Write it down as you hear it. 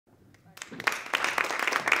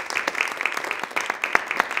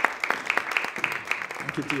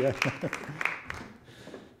Danke dir.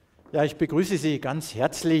 Ja, ich begrüße Sie ganz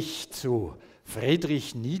herzlich zu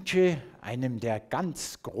Friedrich Nietzsche, einem der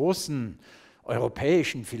ganz großen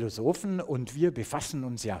europäischen Philosophen. Und wir befassen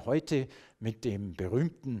uns ja heute mit dem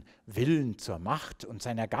berühmten Willen zur Macht und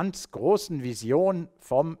seiner ganz großen Vision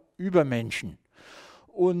vom Übermenschen.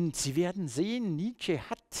 Und Sie werden sehen, Nietzsche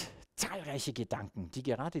hat zahlreiche Gedanken, die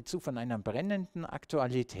geradezu von einer brennenden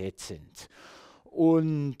Aktualität sind.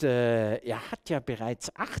 Und er hat ja bereits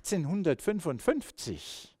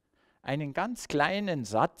 1855 einen ganz kleinen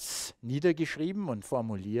Satz niedergeschrieben und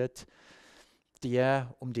formuliert,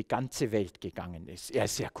 der um die ganze Welt gegangen ist. Er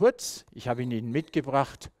ist sehr kurz, ich habe ihn Ihnen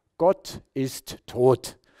mitgebracht: Gott ist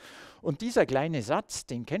tot. Und dieser kleine Satz,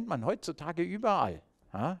 den kennt man heutzutage überall.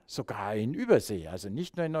 Ja, sogar in Übersee, also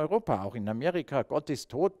nicht nur in Europa, auch in Amerika. Gott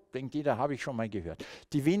ist tot, denkt jeder, habe ich schon mal gehört.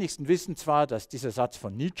 Die wenigsten wissen zwar, dass dieser Satz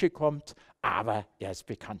von Nietzsche kommt, aber er ist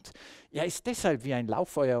bekannt. Er ist deshalb wie ein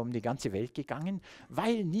Lauffeuer um die ganze Welt gegangen,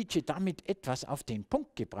 weil Nietzsche damit etwas auf den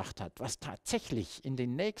Punkt gebracht hat, was tatsächlich in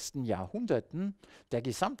den nächsten Jahrhunderten der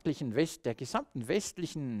gesamten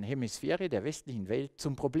westlichen Hemisphäre, der westlichen Welt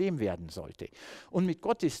zum Problem werden sollte. Und mit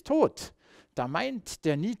Gott ist tot, da meint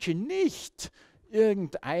der Nietzsche nicht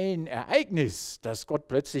irgendein Ereignis, dass Gott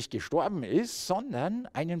plötzlich gestorben ist, sondern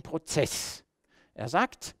einen Prozess. Er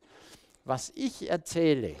sagt, was ich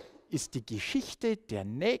erzähle, ist die Geschichte der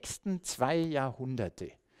nächsten 2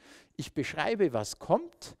 Jahrhunderte. Ich beschreibe, was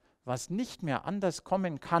kommt, was nicht mehr anders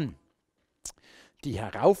kommen kann. Die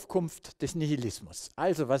Heraufkunft des Nihilismus.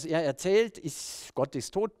 Also, was er erzählt, ist, Gott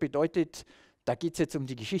ist tot, bedeutet, da geht es jetzt um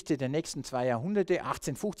die Geschichte der nächsten 2 Jahrhunderte.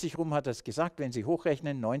 1850 rum hat er es gesagt, wenn Sie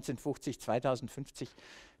hochrechnen, 1950, 2050.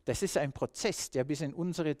 Das ist ein Prozess, der bis in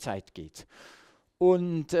unsere Zeit geht.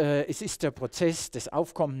 Und es ist der Prozess des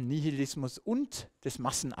aufkommenden Nihilismus und des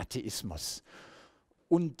Massenatheismus.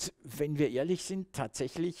 Und wenn wir ehrlich sind,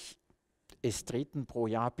 tatsächlich, es treten pro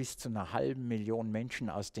Jahr bis zu 500.000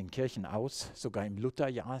 Menschen aus den Kirchen aus. Sogar im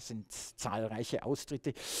Lutherjahr sind zahlreiche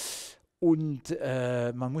Austritte. Und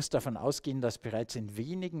man muss davon ausgehen, dass bereits in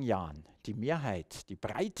wenigen Jahren die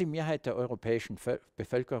breite Mehrheit der europäischen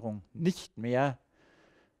Bevölkerung nicht mehr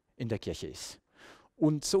in der Kirche ist.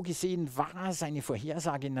 Und so gesehen war seine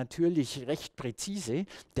Vorhersage natürlich recht präzise.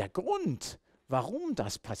 Der Grund, warum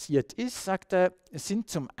das passiert ist, sagt er, sind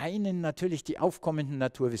zum einen natürlich die aufkommenden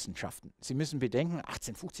Naturwissenschaften. Sie müssen bedenken,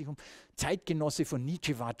 1850 Zeitgenosse von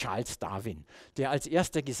Nietzsche war Charles Darwin, der als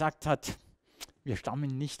erster gesagt hat, wir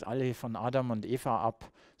stammen nicht alle von Adam und Eva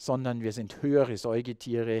ab, sondern wir sind höhere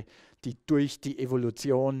Säugetiere, die durch die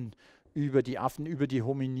Evolution über die Affen, über die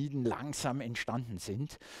Hominiden langsam entstanden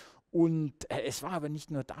sind. Und es war aber nicht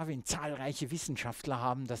nur Darwin, zahlreiche Wissenschaftler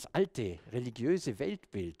haben das alte religiöse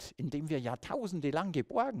Weltbild, in dem wir Jahrtausende lang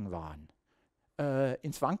geborgen waren,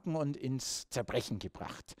 ins Wanken und ins Zerbrechen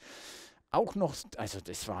gebracht. Auch noch, also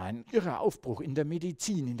das war ein irrer Aufbruch in der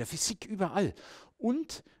Medizin, in der Physik, überall.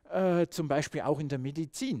 Und zum Beispiel auch in der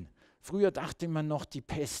Medizin. Früher dachte man noch, die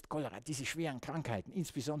Pest, Cholera, diese schweren Krankheiten,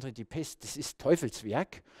 insbesondere die Pest, das ist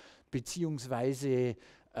Teufelswerk, beziehungsweise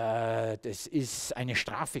das ist eine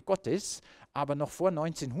Strafe Gottes. Aber noch vor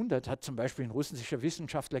 1900 hat zum Beispiel ein russischer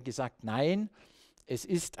Wissenschaftler gesagt, nein, es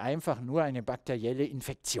ist einfach nur eine bakterielle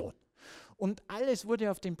Infektion. Und alles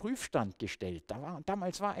wurde auf den Prüfstand gestellt.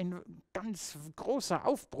 Damals war ein ganz großer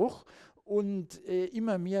Aufbruch und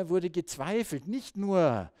immer mehr wurde gezweifelt, nicht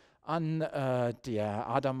nur an der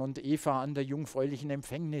Adam und Eva, an der jungfräulichen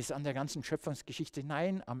Empfängnis, an der ganzen Schöpfungsgeschichte,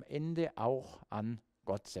 nein, am Ende auch an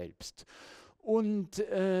Gott selbst. Und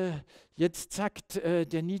jetzt sagt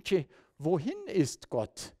der Nietzsche, wohin ist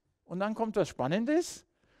Gott? Und dann kommt was Spannendes.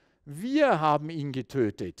 Wir haben ihn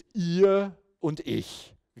getötet, ihr und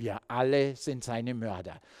ich. Wir alle sind seine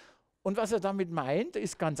Mörder. Und was er damit meint,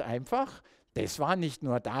 ist ganz einfach. Das war nicht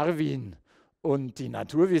nur Darwin und die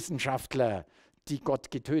Naturwissenschaftler, die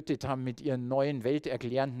Gott getötet haben mit ihren neuen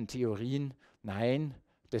welterklärenden Theorien. Nein,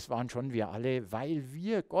 das waren schon wir alle, weil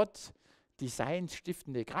wir Gott die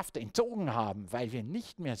seinsstiftende Kraft entzogen haben, weil wir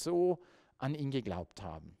nicht mehr so an ihn geglaubt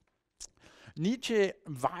haben. Nietzsche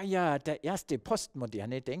war ja der erste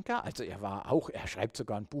postmoderne Denker, also er schreibt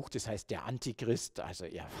sogar ein Buch, das heißt Der Antichrist, also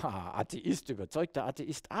er war Atheist, überzeugter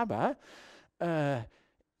Atheist, aber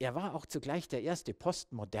er war auch zugleich der erste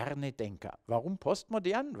postmoderne Denker. Warum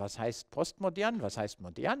postmodern? Was heißt postmodern? Was heißt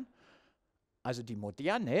modern? Also die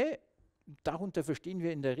Moderne, darunter verstehen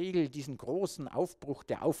wir in der Regel diesen großen Aufbruch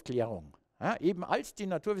der Aufklärung. Ja, eben als die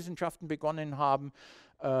Naturwissenschaften begonnen haben,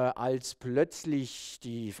 als plötzlich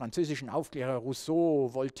die französischen Aufklärer Rousseau,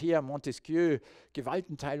 Voltaire, Montesquieu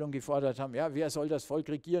Gewaltenteilung gefordert haben, ja, wer soll das Volk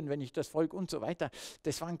regieren, wenn nicht das Volk und so weiter.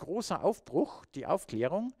 Das war ein großer Aufbruch, die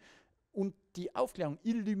Aufklärung. Und die Aufklärung,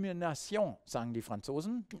 Illumination, sagen die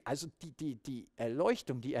Franzosen, also die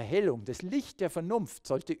Erleuchtung, die Erhellung, das Licht der Vernunft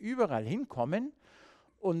sollte überall hinkommen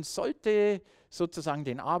und sollte sozusagen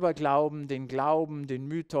den Aberglauben, den Glauben, den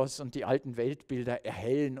Mythos und die alten Weltbilder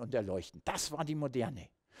erhellen und erleuchten. Das war die Moderne.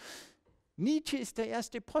 Nietzsche ist der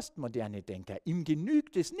erste postmoderne Denker. Ihm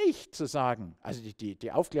genügt es nicht zu sagen, also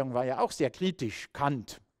die Aufklärung war ja auch sehr kritisch,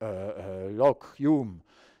 Kant, Locke, Hume,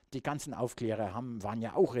 die ganzen Aufklärer waren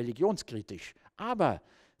ja auch religionskritisch. Aber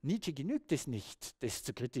Nietzsche genügt es nicht, das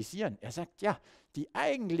zu kritisieren. Er sagt, ja, die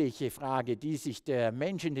eigentliche Frage, die sich der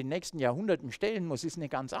Mensch in den nächsten Jahrhunderten stellen muss, ist eine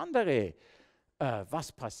ganz andere.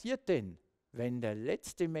 Was passiert denn, wenn der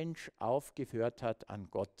letzte Mensch aufgehört hat, an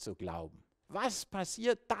Gott zu glauben? Was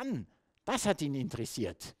passiert dann? Das hat ihn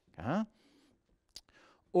interessiert. Ja?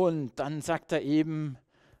 Und dann sagt er eben,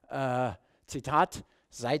 Zitat,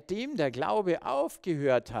 seitdem der Glaube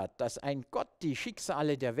aufgehört hat, dass ein Gott die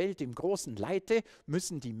Schicksale der Welt im Großen leite,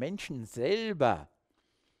 müssen die Menschen selber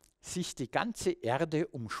sich die ganze Erde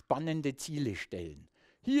umspannende Ziele stellen.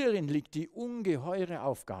 Hierin liegt die ungeheure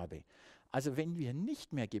Aufgabe. Also wenn wir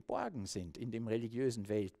nicht mehr geborgen sind in dem religiösen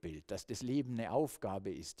Weltbild, dass das Leben eine Aufgabe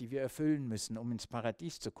ist, die wir erfüllen müssen, um ins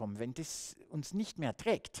Paradies zu kommen, wenn das uns nicht mehr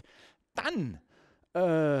trägt, dann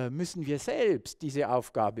müssen wir selbst diese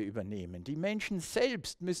Aufgabe übernehmen. Die Menschen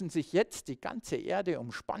selbst müssen sich jetzt die ganze Erde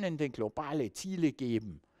umspannende globale Ziele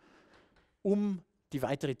geben, um die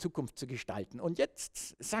weitere Zukunft zu gestalten. Und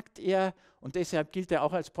jetzt sagt er, und deshalb gilt er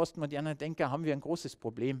auch als postmoderner Denker, haben wir ein großes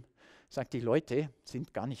Problem, sagt, die Leute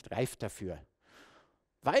sind gar nicht reif dafür.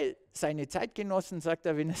 Weil seine Zeitgenossen, sagt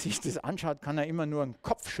er, wenn er sich das anschaut, kann er immer nur den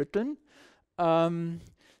Kopf schütteln.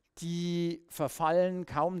 Die verfallen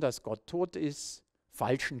kaum, dass Gott tot ist,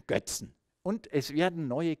 falschen Götzen. Und es werden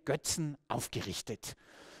neue Götzen aufgerichtet.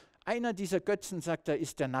 Einer dieser Götzen, sagt er,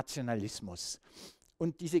 ist der Nationalismus.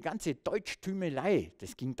 Und diese ganze Deutschtümelei,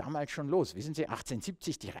 das ging damals schon los. Wissen Sie,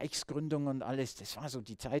 1870, die Reichsgründung und alles, das war so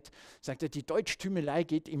die Zeit, sagt er, die Deutschtümelei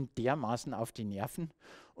geht ihm dermaßen auf die Nerven.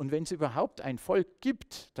 Und wenn es überhaupt ein Volk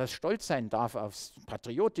gibt, das stolz sein darf,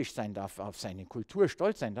 patriotisch sein darf, auf seine Kultur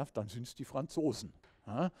stolz sein darf, dann sind es die Franzosen.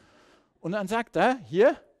 Ja? Und dann sagt er,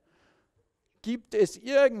 hier, gibt es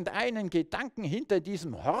irgendeinen Gedanken hinter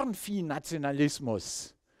diesem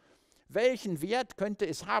Hornvieh-Nationalismus? Welchen Wert könnte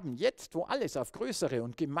es haben, jetzt, wo alles auf größere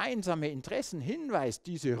und gemeinsame Interessen hinweist,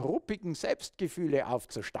 diese ruppigen Selbstgefühle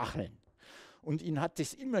aufzustacheln? Und ihn hat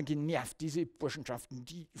es immer genervt, diese Burschenschaften,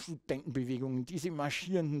 die Studentenbewegungen, diese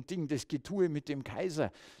marschierenden Dinge, das Getue mit dem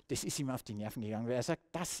Kaiser, das ist ihm auf die Nerven gegangen, weil er sagt,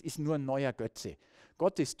 das ist nur ein neuer Götze.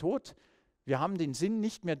 Gott ist tot. Wir haben den Sinn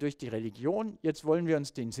nicht mehr durch die Religion, jetzt wollen wir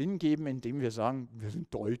uns den Sinn geben, indem wir sagen, wir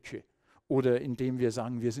sind Deutsche oder indem wir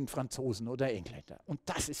sagen, wir sind Franzosen oder Engländer. Und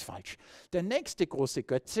das ist falsch. Der nächste große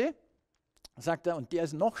Götze, sagt er, und der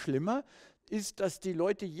ist noch schlimmer, ist, dass die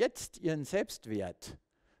Leute jetzt ihren Selbstwert,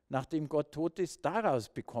 nachdem Gott tot ist, daraus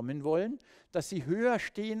bekommen wollen, dass sie höher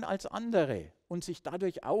stehen als andere und sich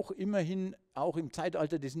dadurch auch immerhin, auch im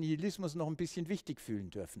Zeitalter des Nihilismus, noch ein bisschen wichtig fühlen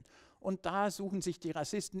dürfen. Und da suchen sich die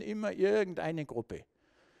Rassisten immer irgendeine Gruppe.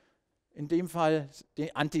 In dem Fall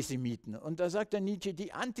die Antisemiten. Und da sagt der Nietzsche,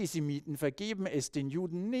 die Antisemiten vergeben es den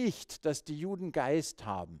Juden nicht, dass die Juden Geist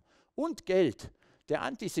haben und Geld. Der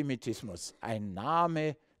Antisemitismus, ein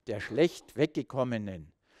Name der schlecht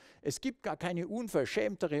Weggekommenen. Es gibt gar keine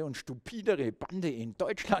unverschämtere und stupidere Bande in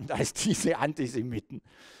Deutschland als diese Antisemiten.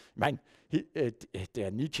 Ich meine,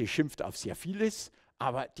 der Nietzsche schimpft auf sehr vieles,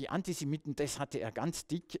 aber die Antisemiten, das hatte er ganz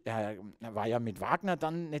dick. Er war ja mit Wagner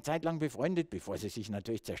dann eine Zeit lang befreundet, bevor sie sich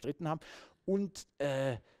natürlich zerstritten haben. Und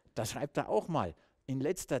das schreibt er auch mal. In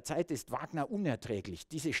letzter Zeit ist Wagner unerträglich.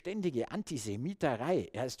 Diese ständige Antisemiterei,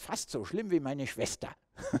 er ist fast so schlimm wie meine Schwester.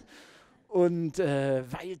 Und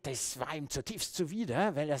weil das war ihm zutiefst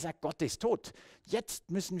zuwider, weil er sagt, Gott ist tot. Jetzt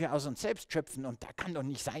müssen wir aus uns selbst schöpfen und da kann doch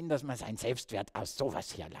nicht sein, dass man seinen Selbstwert aus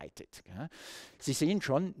sowas herleitet. Gell? Sie sehen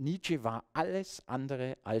schon, Nietzsche war alles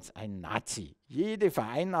andere als ein Nazi. Jede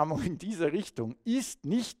Vereinnahmung in dieser Richtung ist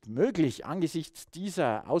nicht möglich angesichts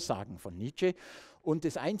dieser Aussagen von Nietzsche. Und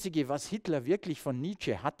das Einzige, was Hitler wirklich von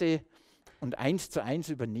Nietzsche hatte, und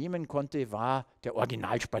 1:1 übernehmen konnte, war der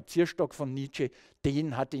Originalspazierstock von Nietzsche.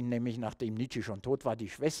 Den hat ihn nämlich, nachdem Nietzsche schon tot war, die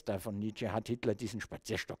Schwester von Nietzsche, hat Hitler diesen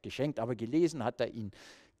Spazierstock geschenkt. Aber gelesen hat er ihn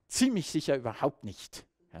ziemlich sicher überhaupt nicht.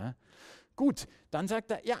 Ja. Gut, dann sagt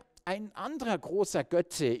er, ja, ein anderer großer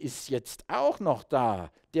Götze ist jetzt auch noch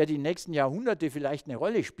da, der die nächsten Jahrhunderte vielleicht eine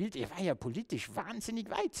Rolle spielt. Er war ja politisch wahnsinnig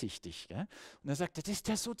weitsichtig. Ja. Und dann sagt er, das ist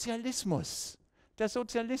der Sozialismus. Der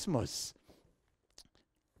Sozialismus.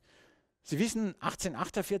 Sie wissen,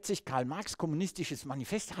 1848, Karl Marx, Kommunistisches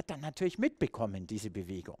Manifest, hat dann natürlich mitbekommen, diese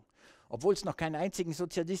Bewegung, obwohl es noch keinen einzigen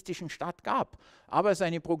sozialistischen Staat gab. Aber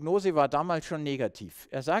seine Prognose war damals schon negativ.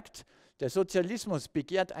 Er sagt, der Sozialismus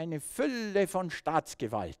begehrt eine Fülle von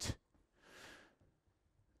Staatsgewalt,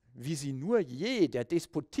 wie sie nur je der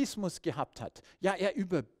Despotismus gehabt hat. Ja, er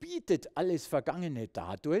überbietet alles Vergangene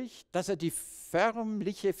dadurch, dass er die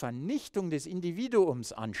förmliche Vernichtung des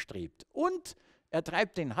Individuums anstrebt. Und er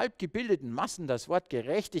treibt den halbgebildeten Massen das Wort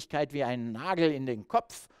Gerechtigkeit wie einen Nagel in den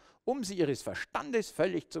Kopf, um sie ihres Verstandes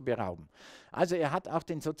völlig zu berauben. Also er hat auch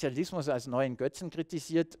den Sozialismus als neuen Götzen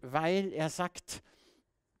kritisiert, weil er sagt,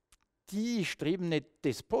 die streben eine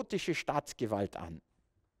despotische Staatsgewalt an.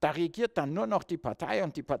 Da regiert dann nur noch die Partei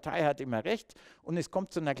und die Partei hat immer recht und es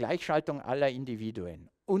kommt zu einer Gleichschaltung aller Individuen.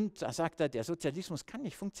 Und da sagt er, der Sozialismus kann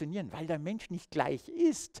nicht funktionieren, weil der Mensch nicht gleich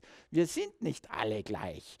ist. Wir sind nicht alle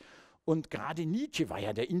gleich. Und gerade Nietzsche war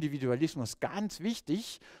ja der Individualismus ganz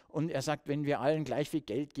wichtig und er sagt, wenn wir allen gleich viel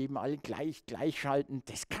Geld geben, alle gleichschalten,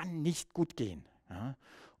 das kann nicht gut gehen. Ja?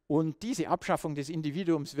 Und diese Abschaffung des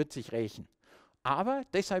Individuums wird sich rächen. Aber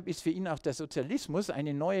deshalb ist für ihn auch der Sozialismus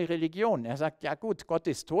eine neue Religion. Er sagt, ja gut, Gott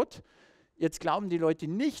ist tot, jetzt glauben die Leute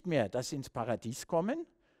nicht mehr, dass sie ins Paradies kommen.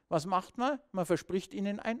 Was macht man? Man verspricht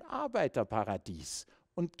ihnen ein Arbeiterparadies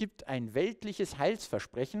und gibt ein weltliches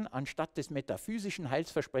Heilsversprechen anstatt des metaphysischen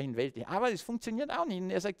Heilsversprechen weltlich. Aber es funktioniert auch nicht. Und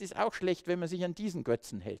er sagt, es ist auch schlecht, wenn man sich an diesen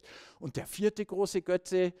Götzen hält. Und der vierte große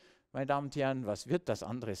Götze, meine Damen und Herren, was wird das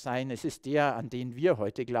andere sein? Es ist der, an den wir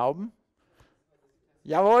heute glauben.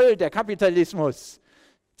 Jawohl, der Kapitalismus.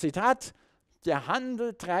 Zitat, der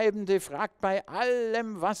Handeltreibende fragt bei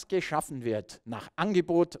allem, was geschaffen wird, nach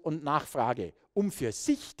Angebot und Nachfrage, um für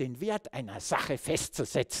sich den Wert einer Sache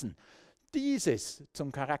festzusetzen. Dieses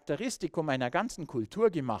zum Charakteristikum einer ganzen Kultur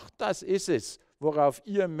gemacht, das ist es, worauf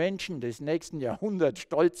ihr Menschen des nächsten Jahrhunderts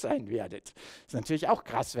stolz sein werdet. Das ist natürlich auch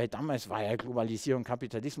krass, weil damals war ja Globalisierung,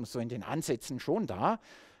 Kapitalismus so in den Ansätzen schon da,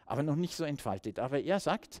 aber noch nicht so entfaltet. Aber er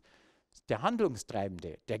sagt, der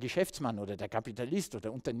Handlungstreibende, der Geschäftsmann oder der Kapitalist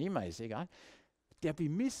oder Unternehmer, ist egal, der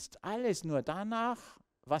bemisst alles nur danach,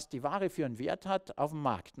 was die Ware für einen Wert hat auf dem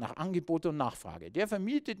Markt, nach Angebot und Nachfrage. Der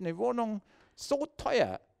vermietet eine Wohnung so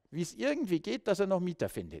teuer, wie es irgendwie geht, dass er noch Mieter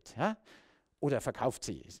findet, ja? Oder verkauft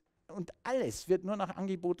sie. Und alles wird nur nach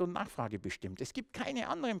Angebot und Nachfrage bestimmt. Es gibt keine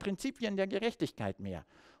anderen Prinzipien der Gerechtigkeit mehr.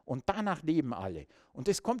 Und danach leben alle. Und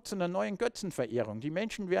es kommt zu einer neuen Götzenverehrung. Die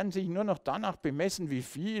Menschen werden sich nur noch danach bemessen, wie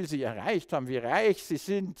viel sie erreicht haben, wie reich sie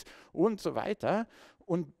sind und so weiter.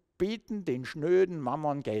 Und beten den schnöden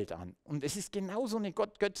Mammon Geld an. Und es ist genauso eine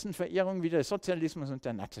Götzenverehrung wie der Sozialismus und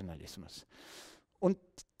der Nationalismus. Und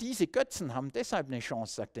diese Götzen haben deshalb eine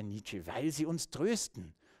Chance, sagt der Nietzsche, weil sie uns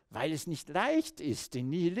trösten. Weil es nicht leicht ist, den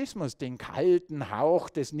Nihilismus, den kalten Hauch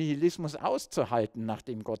des Nihilismus auszuhalten,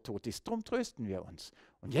 nachdem Gott tot ist. Darum trösten wir uns.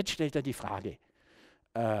 Und jetzt stellt er die Frage,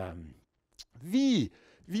 wie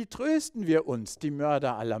trösten wir uns, die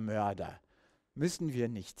Mörder aller Mörder? Müssen wir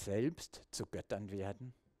nicht selbst zu Göttern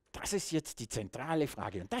werden? Das ist jetzt die zentrale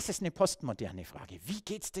Frage und das ist eine postmoderne Frage. Wie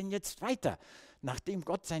geht es denn jetzt weiter, nachdem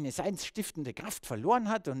Gott seine seinsstiftende Kraft verloren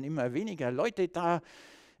hat und immer weniger Leute da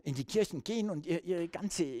in die Kirchen gehen und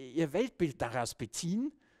ihr Weltbild daraus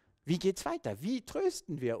beziehen? Wie geht es weiter? Wie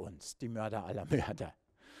trösten wir uns, die Mörder aller Mörder?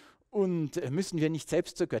 Und müssen wir nicht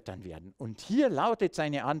selbst zu Göttern werden? Und hier lautet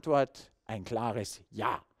seine Antwort ein klares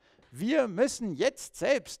Ja. Wir müssen jetzt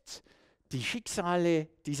selbst die Schicksale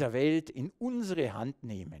dieser Welt in unsere Hand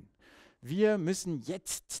nehmen. Wir müssen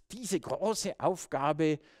jetzt diese große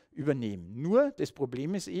Aufgabe übernehmen. Nur das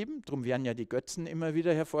Problem ist eben, darum werden ja die Götzen immer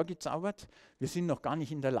wieder hervorgezaubert, wir sind noch gar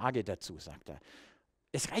nicht in der Lage dazu, sagt er.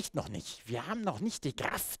 Es reicht noch nicht. Wir haben noch nicht die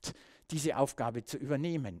Kraft, diese Aufgabe zu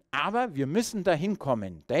übernehmen. Aber wir müssen dahin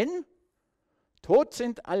kommen, denn tot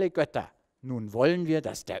sind alle Götter. Nun wollen wir,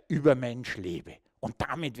 dass der Übermensch lebe. Und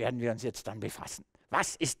damit werden wir uns jetzt dann befassen.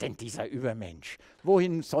 Was ist denn dieser Übermensch?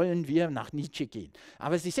 Wohin sollen wir nach Nietzsche gehen?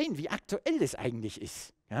 Aber Sie sehen, wie aktuell das eigentlich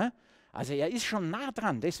ist. Ja? Also er ist schon nah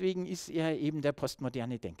dran, deswegen ist er eben der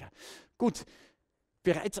postmoderne Denker. Gut,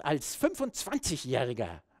 bereits als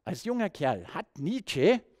 25-Jähriger, als junger Kerl, hat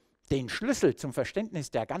Nietzsche den Schlüssel zum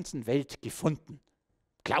Verständnis der ganzen Welt gefunden,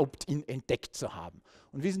 glaubt ihn entdeckt zu haben.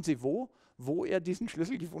 Und wissen Sie wo er diesen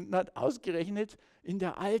Schlüssel gefunden hat? Ausgerechnet in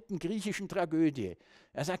der alten griechischen Tragödie.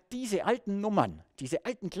 Er sagt, diese alten Nummern, diese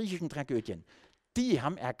alten griechischen Tragödien, die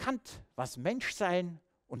haben erkannt, was Menschsein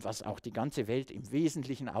und was auch die ganze Welt im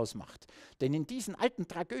Wesentlichen ausmacht. Denn in diesen alten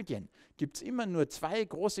Tragödien gibt es immer nur zwei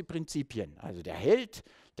große Prinzipien. Also der Held,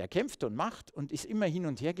 der kämpft und macht und ist immer hin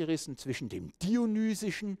und her gerissen zwischen dem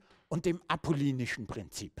dionysischen und dem apollinischen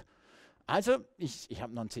Prinzip. Also, ich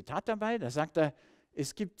habe noch ein Zitat dabei, da sagt er,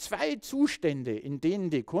 Es gibt zwei Zustände, in denen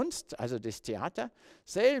die Kunst, also das Theater,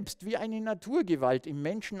 selbst wie eine Naturgewalt im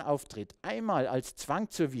Menschen auftritt. Einmal als Zwang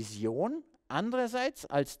zur Vision, andererseits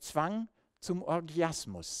als Zwang zum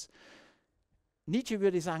Orgiasmus. Nietzsche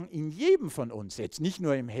würde sagen, in jedem von uns, jetzt nicht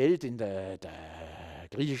nur im Held in der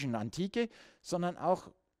griechischen Antike, sondern auch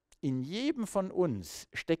in jedem von uns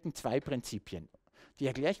stecken zwei Prinzipien. Die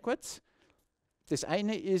erkläre ich kurz. Das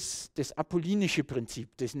eine ist das apollinische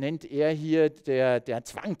Prinzip, das nennt er hier der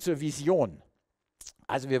Zwang zur Vision.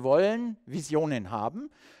 Also wir wollen Visionen haben,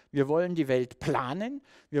 wir wollen die Welt planen,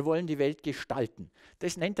 wir wollen die Welt gestalten.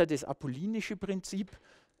 Das nennt er das apollinische Prinzip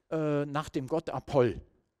nach dem Gott Apoll.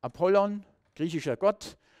 Apollon, griechischer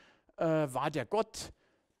Gott, war der Gott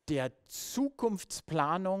der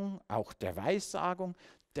Zukunftsplanung, auch der Weissagung,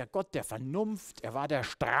 der Gott der Vernunft, er war der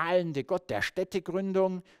strahlende Gott der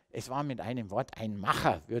Städtegründung. Es war mit einem Wort ein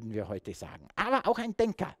Macher, würden wir heute sagen, aber auch ein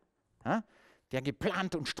Denker, ja, der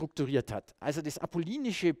geplant und strukturiert hat. Also das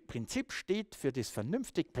apollinische Prinzip steht für das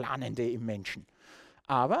vernünftig Planende im Menschen.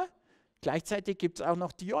 Aber gleichzeitig gibt es auch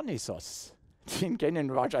noch Dionysos, den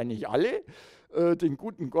kennen wahrscheinlich alle, den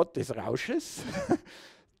guten Gott des Rausches.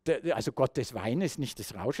 Also Gott des Weines, nicht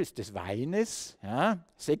des Rausches, des Weines, ja,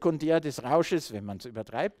 sekundär des Rausches, wenn man es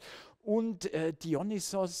übertreibt. Und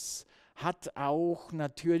Dionysos hat auch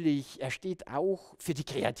natürlich, er steht auch für die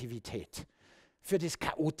Kreativität, für das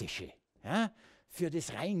Chaotische, ja, für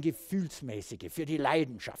das rein Gefühlsmäßige, für die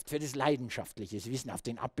Leidenschaft, für das Leidenschaftliche. Sie wissen, auf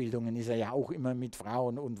den Abbildungen ist er ja auch immer mit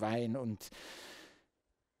Frauen und Wein und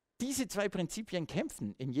diese zwei Prinzipien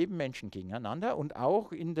kämpfen in jedem Menschen gegeneinander und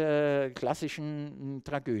auch in der klassischen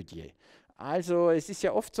Tragödie. Also es ist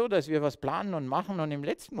ja oft so, dass wir was planen und machen und im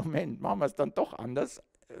letzten Moment machen wir es dann doch anders,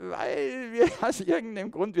 weil wir aus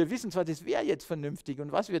irgendeinem Grund, wir wissen zwar, das wäre jetzt vernünftig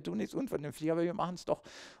und was wir tun ist unvernünftig, aber wir machen es doch.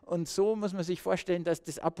 Und so muss man sich vorstellen, dass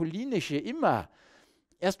das Apollinische immer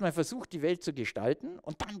erstmal versucht, die Welt zu gestalten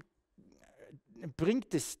und dann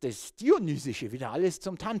bringt das Dionysische wieder alles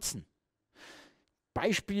zum Tanzen.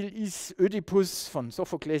 Beispiel ist Ödipus von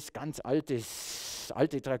Sophokles, ganz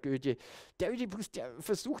alte Tragödie. Der Ödipus, der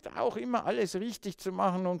versucht auch immer alles richtig zu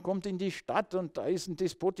machen und kommt in die Stadt und da ist ein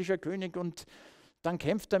despotischer König und dann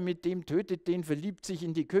kämpft er mit dem, tötet den, verliebt sich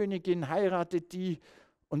in die Königin, heiratet die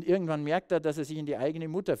und irgendwann merkt er, dass er sich in die eigene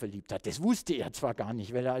Mutter verliebt hat. Das wusste er zwar gar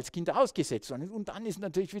nicht, weil er als Kind ausgesetzt war. Und dann ist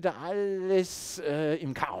natürlich wieder alles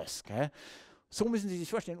im Chaos. Gell? So müssen Sie sich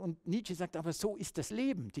vorstellen. Und Nietzsche sagt, aber so ist das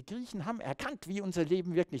Leben. Die Griechen haben erkannt, wie unser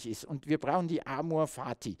Leben wirklich ist. Und wir brauchen die Amor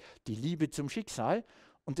Fati, die Liebe zum Schicksal.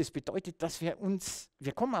 Und das bedeutet, dass wir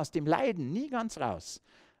kommen aus dem Leiden nie ganz raus.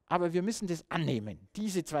 Aber wir müssen das annehmen.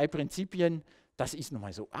 Diese zwei Prinzipien, das ist nun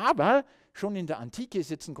mal so. Aber schon in der Antike ist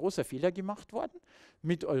jetzt ein großer Fehler gemacht worden.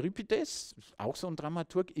 Mit Euripides, auch so ein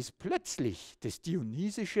Dramaturg, ist plötzlich das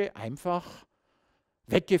Dionysische einfach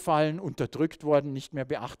weggefallen, unterdrückt worden, nicht mehr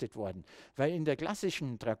beachtet worden. Weil in der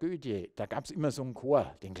klassischen Tragödie, da gab es immer so einen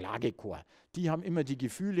Chor, den Klagechor. Die haben immer die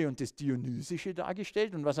Gefühle und das Dionysische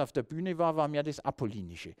dargestellt und was auf der Bühne war, war mehr das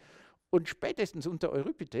Apollinische. Und spätestens unter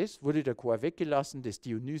Euripides wurde der Chor weggelassen, das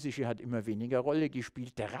Dionysische hat immer weniger Rolle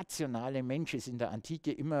gespielt, der rationale Mensch ist in der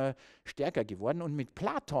Antike immer stärker geworden und mit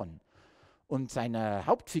Platon und seiner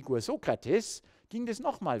Hauptfigur Sokrates ging das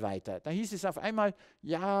nochmal weiter. Da hieß es auf einmal,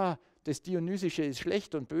 ja, das Dionysische ist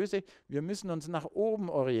schlecht und böse, wir müssen uns nach oben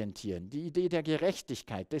orientieren. Die Idee der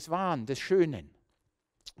Gerechtigkeit, des Wahren, des Schönen.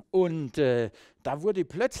 Und da wurde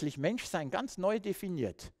plötzlich Menschsein ganz neu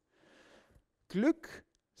definiert. Glück,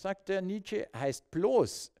 sagt der Nietzsche, heißt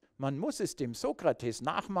bloß, man muss es dem Sokrates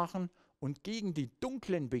nachmachen und gegen die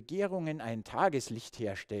dunklen Begehrungen ein Tageslicht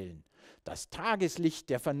herstellen. Das Tageslicht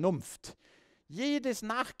der Vernunft. Jedes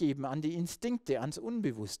Nachgeben an die Instinkte, ans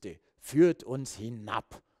Unbewusste, führt uns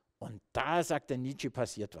hinab. Und da, sagt der Nietzsche,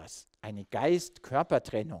 passiert was. Eine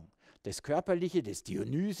Geist-Körper-Trennung. Das Körperliche, das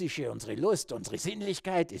Dionysische, unsere Lust, unsere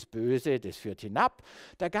Sinnlichkeit ist böse, das führt hinab.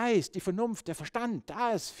 Der Geist, die Vernunft, der Verstand,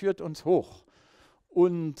 das führt uns hoch.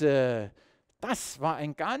 Und das war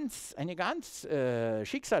eine ganz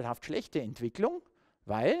schicksalhaft schlechte Entwicklung,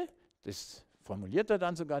 weil, das formuliert er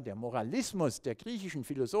dann sogar, der Moralismus der griechischen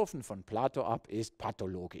Philosophen von Plato ab ist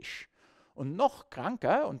pathologisch. Und noch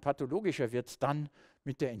kranker und pathologischer wird es dann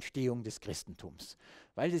mit der Entstehung des Christentums.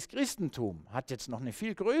 Weil das Christentum hat jetzt noch eine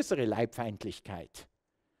viel größere Leibfeindlichkeit.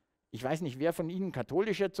 Ich weiß nicht, wer von Ihnen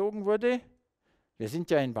katholisch erzogen wurde. Wir sind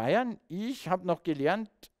ja in Bayern. Ich habe noch gelernt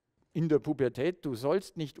in der Pubertät, du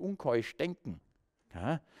sollst nicht unkeusch denken.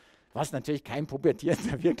 Ja? Was natürlich kein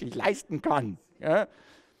Pubertierender wirklich leisten kann. Ja?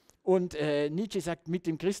 Und Nietzsche sagt, mit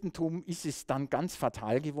dem Christentum ist es dann ganz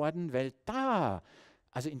fatal geworden, weil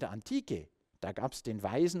also in der Antike, Da gab es den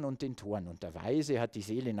Weisen und den Toren. Und der Weise hat die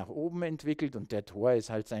Seele nach oben entwickelt und der Tor ist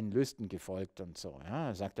halt seinen Lüsten gefolgt und so.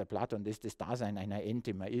 Ja, sagt der Platon, das ist das Dasein einer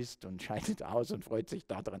Ente, man isst und scheidet aus und freut sich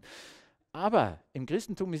daran. Aber im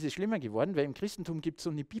Christentum ist es schlimmer geworden, weil im Christentum gibt es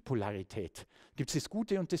so eine Bipolarität. Gibt es das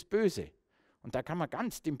Gute und das Böse. Und da kann man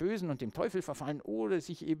ganz dem Bösen und dem Teufel verfallen oder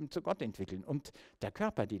sich eben zu Gott entwickeln. Und der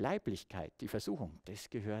Körper, die Leiblichkeit, die Versuchung,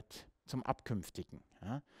 das gehört zum Abkünftigen.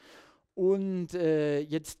 Ja. Und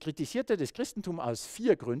jetzt kritisiert er das Christentum aus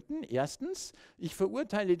 4 Gründen. Erstens, ich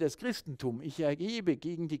verurteile das Christentum. Ich erhebe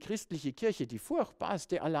gegen die christliche Kirche die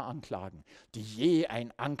furchtbarste aller Anklagen, die je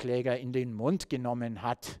ein Ankläger in den Mund genommen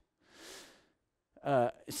hat.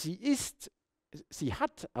 Sie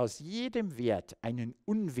hat aus jedem Wert einen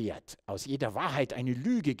Unwert, aus jeder Wahrheit eine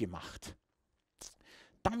Lüge gemacht.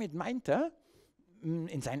 Damit meint er,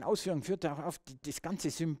 in seinen Ausführungen führt er auch auf das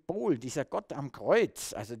ganze Symbol, dieser Gott am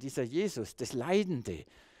Kreuz, also dieser Jesus, das Leidende.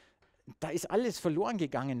 Da ist alles verloren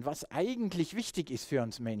gegangen, was eigentlich wichtig ist für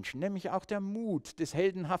uns Menschen, nämlich auch der Mut, das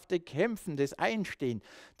heldenhafte Kämpfen, das Einstehen,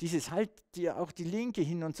 dieses halt dir auch die Linke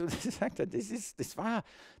hin und so, das sagt er, das war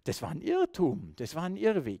ein Irrtum, das war ein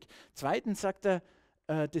Irrweg. Zweitens sagt er,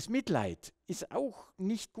 das Mitleid ist auch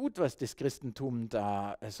nicht gut, was das Christentum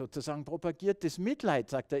da sozusagen propagiert. Das Mitleid,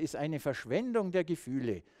 sagt er, ist eine Verschwendung der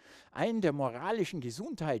Gefühle, ein der moralischen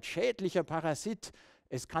Gesundheit schädlicher Parasit.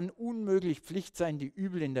 Es kann unmöglich Pflicht sein, die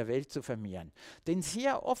Übel in der Welt zu vermehren. Denn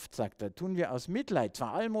sehr oft, sagt er, tun wir aus Mitleid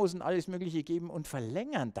zwar Almosen, alles Mögliche geben und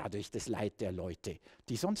verlängern dadurch das Leid der Leute,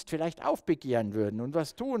 die sonst vielleicht aufbegehren würden und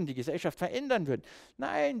was tun, die Gesellschaft verändern würden.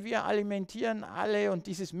 Nein, wir alimentieren alle und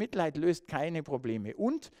dieses Mitleid löst keine Probleme.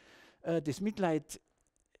 Und das Mitleid,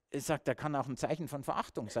 sagt er, kann auch ein Zeichen von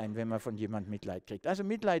Verachtung sein, wenn man von jemandem Mitleid kriegt. Also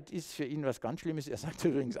Mitleid ist für ihn was ganz Schlimmes. Er sagt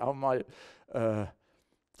übrigens auch mal,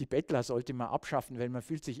 die Bettler sollte man abschaffen, weil man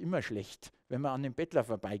fühlt sich immer schlecht, wenn man an dem Bettler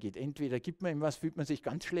vorbeigeht. Entweder gibt man ihm was, fühlt man sich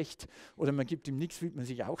ganz schlecht, oder man gibt ihm nichts, fühlt man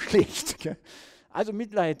sich auch schlecht. Also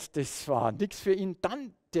Mitleid, das war nichts für ihn.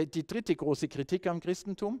 Dann die dritte große Kritik am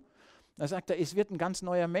Christentum. Da sagt er, es wird ein ganz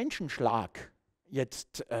neuer Menschenschlag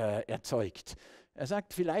jetzt erzeugt. Er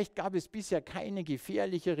sagt, vielleicht gab es bisher keine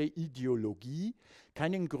gefährlichere Ideologie,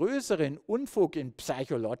 keinen größeren Unfug in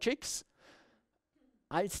Psychologics,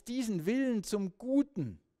 als diesen Willen zum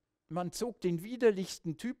Guten. Man zog den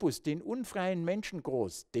widerlichsten Typus, den unfreien Menschen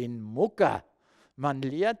groß, den Mucker. Man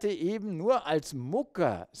lehrte eben, nur als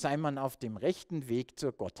Mucker sei man auf dem rechten Weg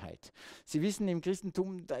zur Gottheit. Sie wissen, im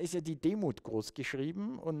Christentum, da ist ja die Demut groß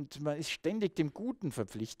geschrieben und man ist ständig dem Guten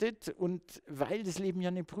verpflichtet. Und weil das Leben ja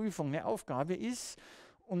eine Prüfung, eine Aufgabe ist,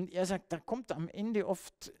 und er sagt, da kommt am Ende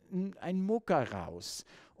oft ein Mucker raus.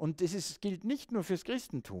 Und das gilt nicht nur fürs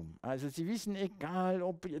Christentum. Also Sie wissen, egal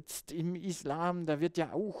ob jetzt im Islam, da wird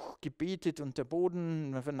ja auch gebetet und der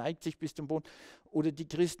Boden, man verneigt sich bis zum Boden. Oder die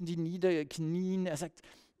Christen, die niederknien. Er sagt,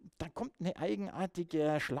 da kommt ein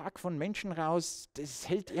eigenartiger Schlag von Menschen raus, das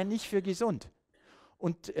hält er nicht für gesund.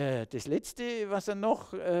 Und das Letzte, was er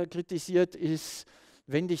noch kritisiert, ist,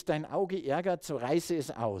 wenn dich dein Auge ärgert, so reiße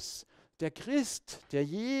es aus. Der Christ, der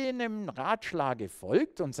jenem Ratschlage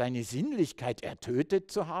folgt und seine Sinnlichkeit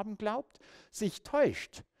ertötet zu haben glaubt, sich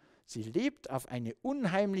täuscht. Sie lebt auf eine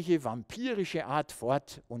unheimliche, vampirische Art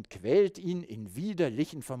fort und quält ihn in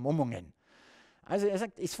widerlichen Vermummungen. Also er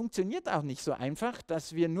sagt, es funktioniert auch nicht so einfach,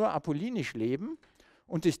 dass wir nur apollinisch leben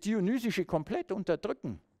und das Dionysische komplett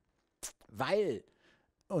unterdrücken. Weil,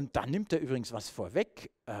 und da nimmt er übrigens was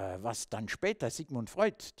vorweg, was dann später Sigmund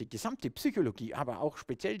Freud, die gesamte Psychologie, aber auch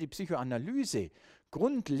speziell die Psychoanalyse,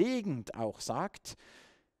 grundlegend auch sagt,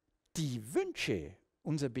 die Wünsche,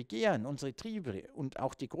 unser Begehren, unsere Triebe und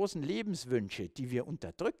auch die großen Lebenswünsche, die wir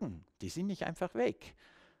unterdrücken, die sind nicht einfach weg,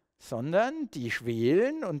 sondern die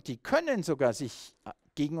schwelen und die können sogar sich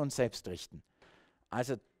gegen uns selbst richten.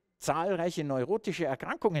 Also zahlreiche neurotische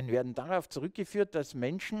Erkrankungen werden darauf zurückgeführt, dass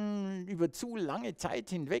Menschen über zu lange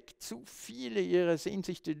Zeit hinweg zu viele ihrer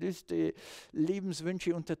Sehnsüchte, Lüste,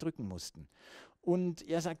 Lebenswünsche unterdrücken mussten. Und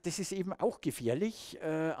er sagt, das ist eben auch gefährlich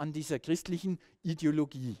an dieser christlichen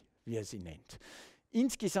Ideologie, wie er sie nennt.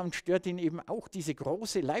 Insgesamt stört ihn eben auch diese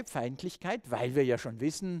große Leibfeindlichkeit, weil wir ja schon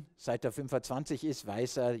wissen, seit er 25 ist,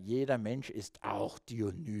 weiß er, jeder Mensch ist auch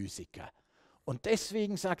Dionysiker. Und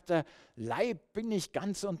deswegen sagt er, Leib bin ich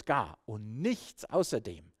ganz und gar und nichts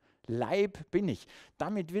außerdem. Leib bin ich.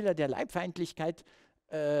 Damit will er der Leibfeindlichkeit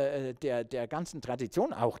der ganzen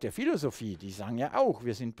Tradition, auch der Philosophie, die sagen ja auch,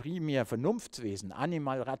 wir sind primär Vernunftswesen,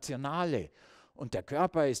 animal rationale. Und der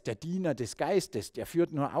Körper ist der Diener des Geistes, der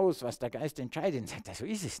führt nur aus, was der Geist entscheidet. Sagt er, so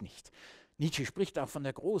ist es nicht. Nietzsche spricht auch von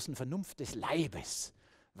der großen Vernunft des Leibes.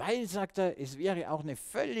 Weil, sagt er, es wäre auch eine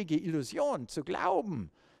völlige Illusion zu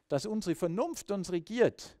glauben, dass unsere Vernunft uns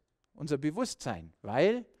regiert. unser Bewusstsein,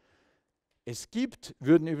 weil es gibt,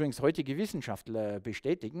 würden übrigens heutige Wissenschaftler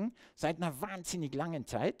bestätigen, seit einer wahnsinnig langen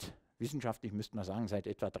Zeit, wissenschaftlich müsste man sagen, seit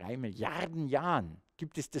etwa 3 Milliarden Jahren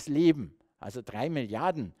gibt es das Leben. Also 3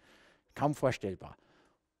 Milliarden, kaum vorstellbar.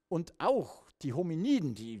 Und auch die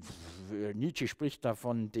Hominiden, Nietzsche spricht da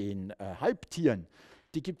von den Halbtieren,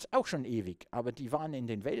 die gibt es auch schon ewig, aber die waren in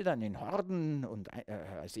den Wäldern, in Horden und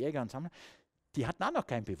als Jäger und Sammler, die hatten auch noch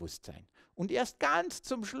kein Bewusstsein. Und erst ganz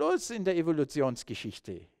zum Schluss in der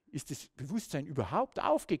Evolutionsgeschichte ist das Bewusstsein überhaupt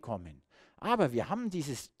aufgekommen. Aber wir haben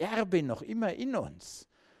dieses Erbe noch immer in uns.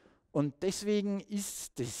 Und deswegen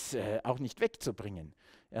ist das auch nicht wegzubringen.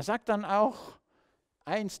 Er sagt dann auch,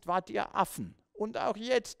 einst wart ihr Affen. Und auch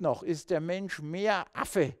jetzt noch ist der Mensch mehr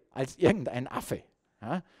Affe als irgendein Affe.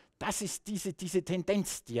 Ja? Das ist diese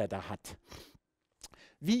Tendenz, die er da hat.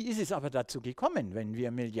 Wie ist es aber dazu gekommen, wenn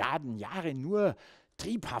wir Milliarden Jahre nur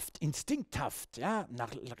triebhaft, instinkthaft, ja,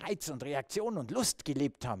 nach Reiz und Reaktion und Lust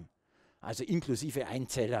gelebt haben? Also inklusive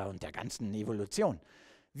Einzeller und der ganzen Evolution.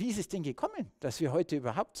 Wie ist es denn gekommen, dass wir heute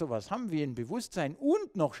überhaupt sowas haben wie ein Bewusstsein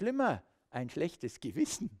und noch schlimmer, ein schlechtes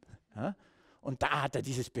Gewissen? Ja? Und da hat er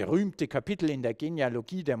dieses berühmte Kapitel in der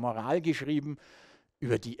Genealogie der Moral geschrieben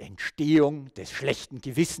über die Entstehung des schlechten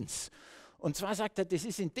Gewissens. Und zwar sagt er, das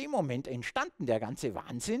ist in dem Moment entstanden, der ganze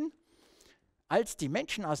Wahnsinn, als die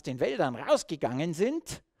Menschen aus den Wäldern rausgegangen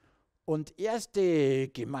sind und erste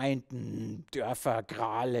Gemeinden, Dörfer,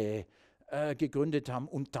 Grale gegründet haben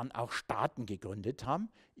und dann auch Staaten gegründet haben.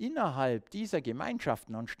 Innerhalb dieser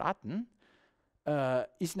Gemeinschaften und Staaten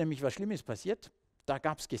ist nämlich was Schlimmes passiert. Da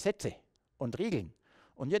gab es Gesetze und Regeln.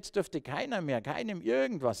 Und jetzt dürfte keiner mehr keinem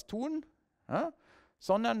irgendwas tun, ja,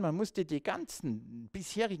 sondern man musste die ganzen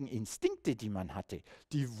bisherigen Instinkte, die man hatte,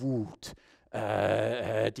 die Wut,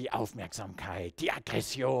 die Aufmerksamkeit, die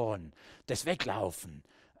Aggression, das Weglaufen,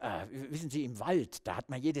 wissen Sie, im Wald, da hat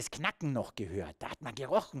man jedes Knacken noch gehört, da hat man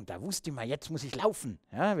gerochen, da wusste man, jetzt muss ich laufen,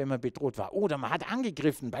 ja, wenn man bedroht war. Oder man hat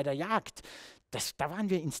angegriffen bei der Jagd. Da waren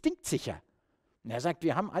wir instinktsicher. Und er sagt,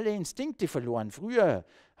 wir haben alle Instinkte verloren. Früher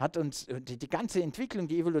hat uns die ganze Entwicklung,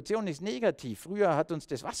 die Evolution ist negativ. Früher hat uns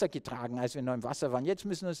das Wasser getragen, als wir noch im Wasser waren. Jetzt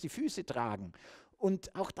müssen uns die Füße tragen.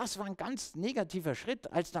 Und auch das war ein ganz negativer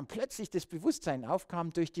Schritt, als dann plötzlich das Bewusstsein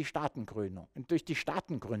aufkam durch die Staatengründung.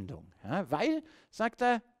 Ja, weil, sagt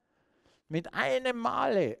er, mit einem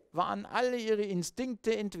Male waren alle ihre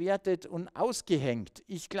Instinkte entwertet und ausgehängt.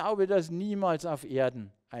 Ich glaube, dass niemals auf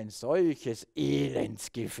Erden ein solches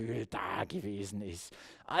Elendsgefühl da gewesen ist,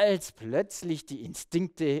 als plötzlich die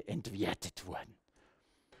Instinkte entwertet wurden.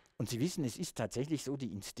 Und Sie wissen, es ist tatsächlich so,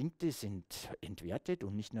 die Instinkte sind entwertet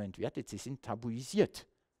und nicht nur entwertet, sie sind tabuisiert.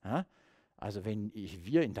 Ja? Also wenn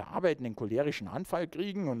wir in der Arbeit einen cholerischen Anfall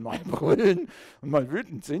kriegen und mal brüllen und mal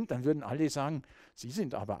wütend sind, dann würden alle sagen, Sie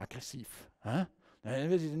sind aber aggressiv. Ja? Dann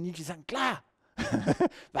würde Nietzsche sagen, klar,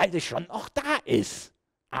 weil das schon noch da ist.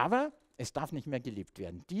 Aber es darf nicht mehr gelebt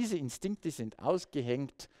werden. Diese Instinkte sind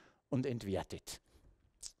ausgehängt und entwertet.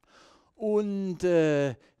 Und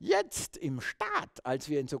jetzt im Staat, als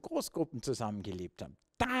wir in so Großgruppen zusammengelebt haben,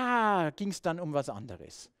 da ging es dann um was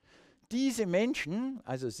anderes. Diese Menschen,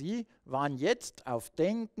 also Sie, waren jetzt auf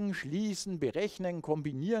Denken, Schließen, Berechnen,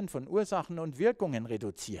 Kombinieren von Ursachen und Wirkungen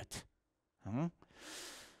reduziert.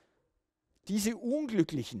 Diese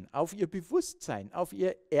Unglücklichen auf ihr Bewusstsein, auf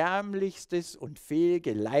ihr ärmlichstes und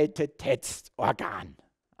fehlgeleitetes Organ.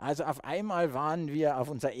 Also auf einmal waren wir auf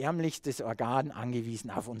unser ärmlichstes Organ angewiesen,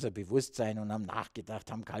 auf unser Bewusstsein und haben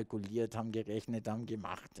nachgedacht, haben kalkuliert, haben gerechnet, haben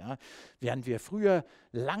gemacht. Ja. Während wir früher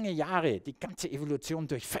lange Jahre die ganze Evolution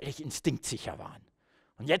durch völlig instinktsicher waren.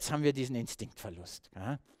 Und jetzt haben wir diesen Instinktverlust.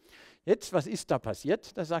 Ja. Jetzt, was ist da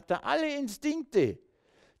passiert? Da sagt er, alle Instinkte,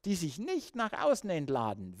 die sich nicht nach außen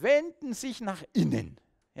entladen, wenden sich nach innen.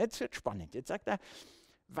 Jetzt wird spannend. Jetzt sagt er,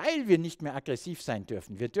 weil wir nicht mehr aggressiv sein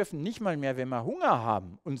dürfen. Wir dürfen nicht mal mehr, wenn wir Hunger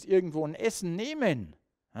haben, uns irgendwo ein Essen nehmen.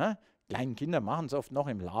 Ja? Kleine Kinder machen es oft noch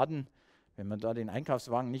im Laden. Wenn man da den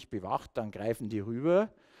Einkaufswagen nicht bewacht, dann greifen die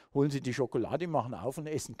rüber, holen sie die Schokolade, machen auf und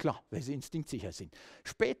essen. Klar, weil sie instinktsicher sind.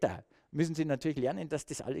 Später müssen sie natürlich lernen, dass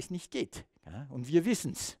das alles nicht geht. Ja? Und wir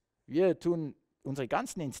wissen es. Wir tun unsere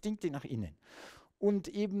ganzen Instinkte nach innen. Und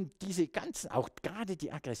eben diese ganzen, auch gerade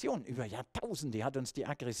die Aggression, über Jahrtausende hat uns die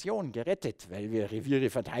Aggression gerettet, weil wir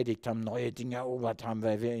Reviere verteidigt haben, neue Dinge erobert haben,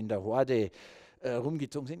 weil wir in der Horde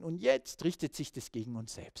rumgezogen sind. Und jetzt richtet sich das gegen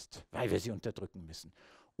uns selbst, weil wir sie unterdrücken müssen.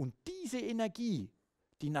 Und diese Energie,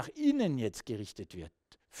 die nach innen jetzt gerichtet wird,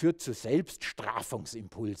 führt zu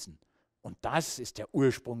Selbststrafungsimpulsen. Und das ist der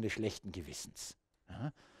Ursprung des schlechten Gewissens.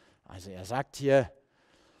 Ja? Also er sagt hier,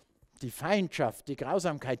 die Feindschaft, die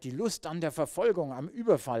Grausamkeit, die Lust an der Verfolgung, am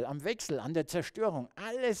Überfall, am Wechsel, an der Zerstörung,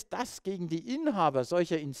 alles das gegen die Inhaber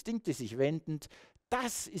solcher Instinkte sich wendend,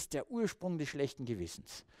 das ist der Ursprung des schlechten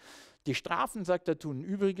Gewissens. Die Strafen, sagt er, tun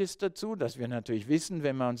Übriges dazu, dass wir natürlich wissen,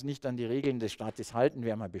 wenn wir uns nicht an die Regeln des Staates halten,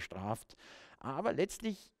 werden wir bestraft. Aber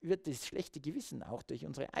letztlich wird das schlechte Gewissen auch durch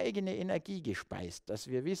unsere eigene Energie gespeist, dass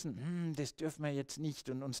wir wissen, das dürfen wir jetzt nicht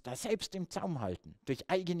und uns da selbst im Zaum halten, durch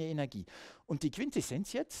eigene Energie. Und die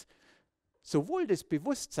Quintessenz jetzt, sowohl das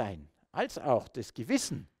Bewusstsein als auch das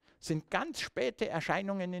Gewissen sind ganz späte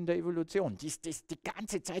Erscheinungen in der Evolution, die es die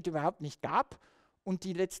ganze Zeit überhaupt nicht gab und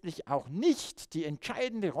die letztlich auch nicht die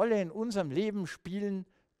entscheidende Rolle in unserem Leben spielen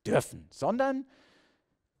dürfen, sondern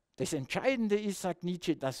das Entscheidende ist, sagt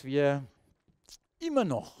Nietzsche, dass wir immer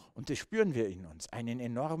noch, und das spüren wir in uns, einen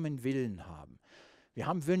enormen Willen haben. Wir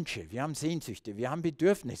haben Wünsche, wir haben Sehnsüchte, wir haben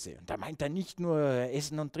Bedürfnisse. Und da meint er nicht nur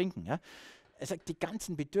Essen und Trinken. Ja? Er sagt, die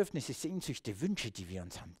ganzen Bedürfnisse, Sehnsüchte, Wünsche, die wir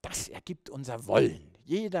uns haben, das ergibt unser Wollen.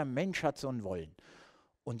 Jeder Mensch hat so ein Wollen.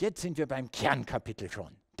 Und jetzt sind wir beim Kernkapitel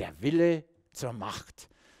schon, der Wille zur Macht.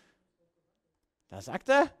 Da sagt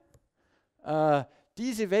er,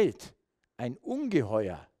 diese Welt, ein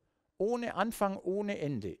Ungeheuer, ohne Anfang, ohne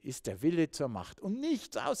Ende, ist der Wille zur Macht. Und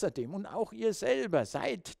nichts außerdem. Und auch ihr selber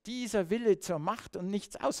seid dieser Wille zur Macht und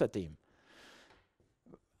nichts außerdem.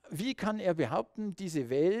 Wie kann er behaupten, diese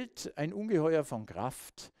Welt, ein Ungeheuer von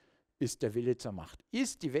Kraft, ist der Wille zur Macht?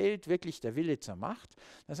 Ist die Welt wirklich der Wille zur Macht?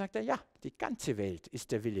 Dann sagt er, ja, die ganze Welt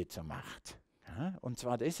ist der Wille zur Macht. Ja, und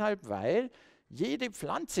zwar deshalb, weil jede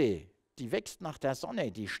Pflanze, die wächst nach der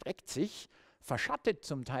Sonne, die streckt sich, verschattet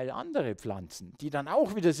zum Teil andere Pflanzen, die dann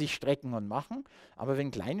auch wieder sich strecken und machen. Aber wenn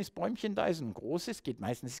ein kleines Bäumchen da ist, ein großes, geht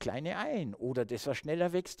meistens das kleine ein. Oder das, was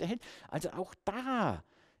schneller wächst, erhält. Also auch da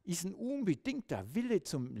ist ein unbedingter Wille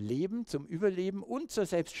zum Leben, zum Überleben und zur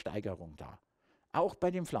Selbststeigerung da. Auch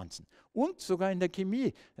bei den Pflanzen. Und sogar in der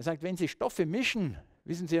Chemie. Er sagt, wenn Sie Stoffe mischen,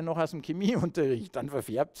 wissen Sie ja noch aus dem Chemieunterricht, dann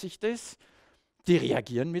verfärbt sich das. Die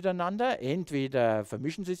reagieren miteinander, entweder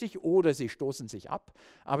vermischen sie sich oder sie stoßen sich ab.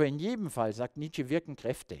 Aber in jedem Fall, sagt Nietzsche, wirken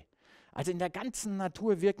Kräfte. Also in der ganzen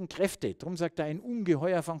Natur wirken Kräfte. Darum sagt er, ein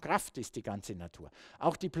Ungeheuer von Kraft ist die ganze Natur.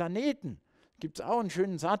 Auch die Planeten, gibt es auch einen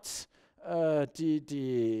schönen Satz,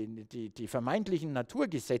 die vermeintlichen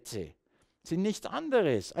Naturgesetze sind nichts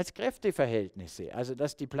anderes als Kräfteverhältnisse. Also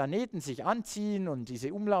dass die Planeten sich anziehen und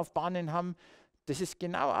diese Umlaufbahnen haben, das ist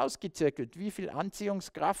genau ausgezirkelt, wie viel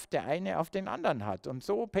Anziehungskraft der eine auf den anderen hat. Und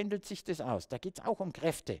so pendelt sich das aus. Da geht es auch um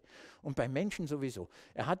Kräfte. Und beim Menschen sowieso.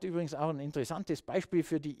 Er hat übrigens auch ein interessantes Beispiel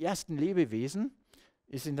für die ersten Lebewesen.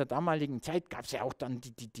 Ist in der damaligen Zeit, gab es ja auch dann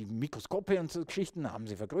die Mikroskope und so Geschichten, haben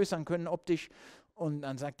sie vergrößern können optisch. Und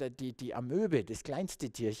dann sagt er, die Amöbe, das kleinste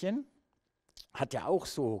Tierchen, hat ja auch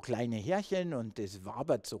so kleine Härchen und das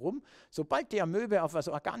wabert so rum. Sobald die Amöbe auf was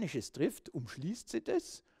Organisches trifft, umschließt sie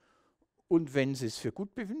das. Und wenn sie es für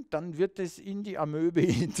gut befindet, dann wird es in die Amöbe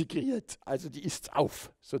integriert. Also die isst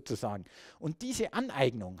auf, sozusagen. Und diese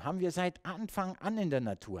Aneignung haben wir seit Anfang an in der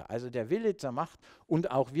Natur. Also der Wille zur Macht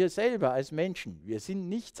und auch wir selber als Menschen. Wir sind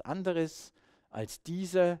nichts anderes als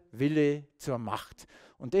dieser Wille zur Macht.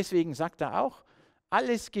 Und deswegen sagt er auch,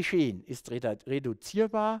 alles Geschehen ist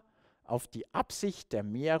reduzierbar auf die Absicht der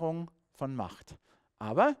Mehrung von Macht.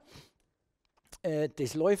 Aber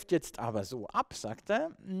das läuft jetzt aber so ab, sagt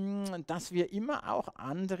er, dass wir immer auch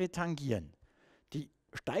andere tangieren. Die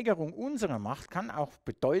Steigerung unserer Macht kann auch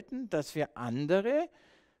bedeuten, dass wir andere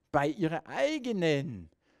bei ihrer eigenen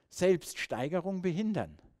Selbststeigerung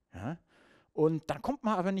behindern. Ja? Und da kommt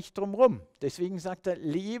man aber nicht drum rum. Deswegen sagt er,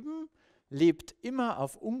 Leben lebt immer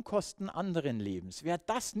auf Unkosten anderen Lebens. Wer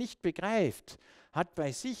das nicht begreift, hat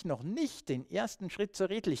bei sich noch nicht den ersten Schritt zur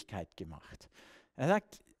Redlichkeit gemacht. Er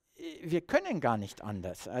sagt, wir können gar nicht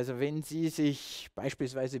anders. Also wenn Sie sich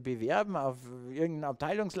beispielsweise bewerben auf irgendeinen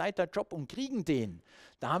Abteilungsleiterjob und kriegen den,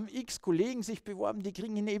 da haben x Kollegen sich beworben, die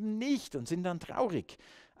kriegen ihn eben nicht und sind dann traurig.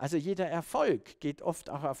 Also jeder Erfolg geht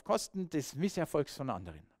oft auch auf Kosten des Misserfolgs von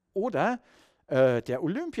anderen. Oder der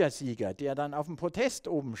Olympiasieger, der dann auf dem Podest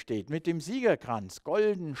oben steht mit dem Siegerkranz,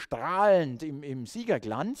 golden, strahlend im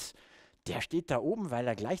Siegerglanz, der steht da oben, weil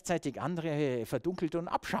er gleichzeitig andere verdunkelt und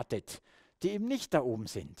abschattet, die eben nicht da oben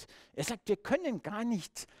sind. Er sagt, wir können gar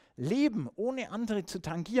nicht leben, ohne andere zu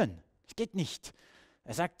tangieren. Es geht nicht.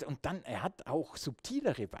 Er sagt, und dann, er hat auch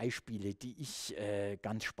subtilere Beispiele, die ich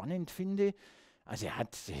ganz spannend finde. Also er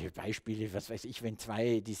hat Beispiele, was weiß ich, wenn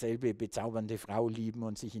zwei dieselbe bezaubernde Frau lieben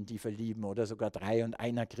und sich in die verlieben oder sogar drei und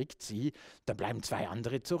einer kriegt sie, dann bleiben zwei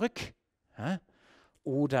andere zurück. Ja?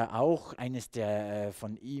 Oder auch eines der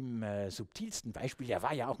von ihm subtilsten Beispiele, er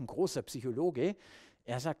war ja auch ein großer Psychologe,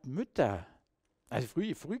 er sagt, Mütter, Also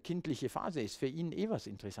frühkindliche Phase ist für ihn eh was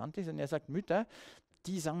Interessantes. Und er sagt, Mütter,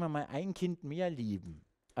 die, sagen wir mal, ein Kind mehr lieben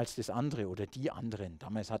als das andere oder die anderen,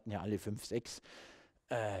 damals hatten ja alle 5, 6,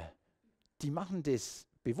 die machen das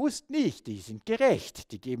bewusst nicht, die sind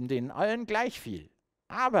gerecht, die geben denen allen gleich viel.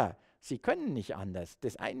 Aber sie können nicht anders.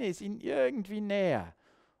 Das eine ist ihnen irgendwie näher.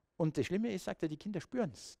 Und das Schlimme ist, sagt er, die Kinder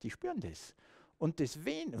spüren es, die spüren das. Und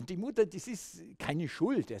die Mutter, das ist keine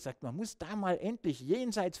Schuld. Er sagt, man muss da mal endlich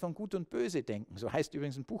jenseits von Gut und Böse denken. So heißt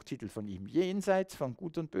übrigens ein Buchtitel von ihm, jenseits von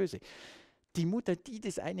Gut und Böse. Die Mutter, die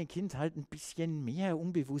das eine Kind halt ein bisschen mehr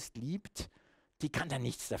unbewusst liebt, die kann da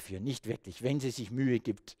nichts dafür, nicht wirklich, wenn sie sich Mühe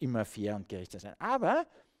gibt, immer fair und gerecht zu sein. Aber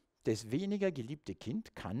das weniger geliebte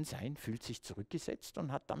Kind kann sein, fühlt sich zurückgesetzt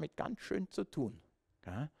und hat damit ganz schön zu tun.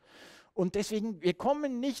 Ja? Und deswegen, wir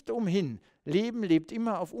kommen nicht umhin. Leben lebt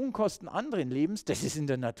immer auf Unkosten anderen Lebens. Das ist in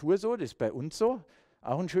der Natur so, das ist bei uns so.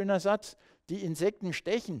 Auch ein schöner Satz. Die Insekten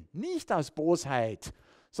stechen nicht aus Bosheit,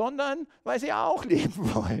 sondern weil sie auch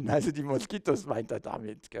leben wollen. Also die Moskitos meint er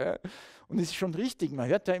damit. Gell? Und es ist schon richtig, man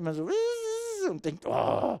hört da immer so und denkt,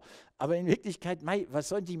 oh, aber in Wirklichkeit, mei, was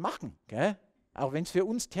sollen die machen? Gell? Auch wenn es für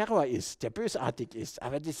uns Terror ist, der bösartig ist,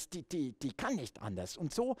 aber die kann nicht anders.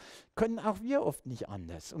 Und so können auch wir oft nicht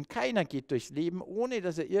anders. Und keiner geht durchs Leben, ohne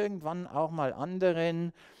dass er irgendwann auch mal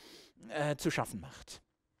anderen zu schaffen macht.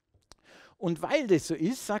 Und weil das so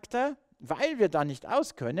ist, sagt er, weil wir da nicht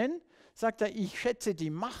auskönnen, sagt er, ich schätze die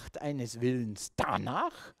Macht eines Willens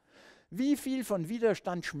danach, wie viel von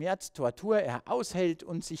Widerstand, Schmerz, Tortur er aushält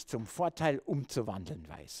und sich zum Vorteil umzuwandeln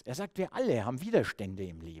weiß. Er sagt, wir alle haben Widerstände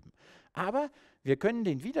im Leben. Aber wir können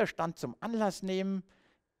den Widerstand zum Anlass nehmen,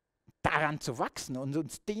 daran zu wachsen und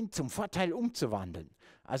uns den zum Vorteil umzuwandeln.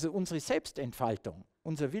 Also unsere Selbstentfaltung,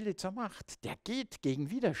 unser Wille zur Macht, der geht gegen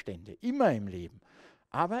Widerstände, immer im Leben.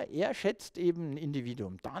 Aber er schätzt eben ein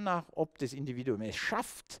Individuum danach, ob das Individuum es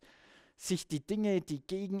schafft, sich die Dinge, die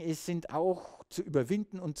gegen es sind, auch zu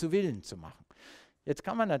überwinden und zu Willen zu machen. Jetzt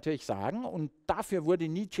kann man natürlich sagen, und dafür wurde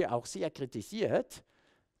Nietzsche auch sehr kritisiert,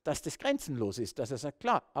 dass das grenzenlos ist, dass er sagt,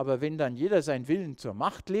 klar, aber wenn dann jeder seinen Willen zur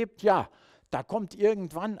Macht lebt, ja, da kommt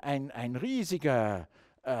irgendwann ein riesiger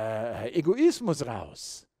Egoismus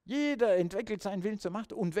raus. Jeder entwickelt seinen Willen zur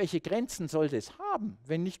Macht. Und welche Grenzen soll das haben,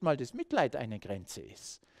 wenn nicht mal das Mitleid eine Grenze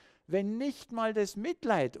ist? Wenn nicht mal das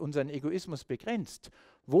Mitleid unseren Egoismus begrenzt,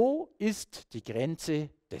 wo ist die Grenze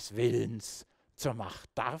des Willens zur Macht?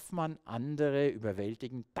 Darf man andere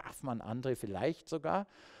überwältigen? Darf man andere vielleicht sogar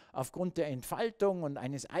aufgrund der Entfaltung und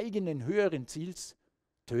eines eigenen höheren Ziels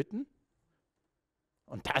töten?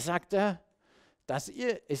 Und da sagt er,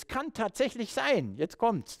 es kann tatsächlich sein, jetzt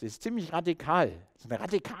kommt's, das ist ziemlich radikal, das ist ein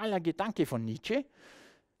radikaler Gedanke von Nietzsche.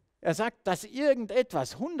 Er sagt, dass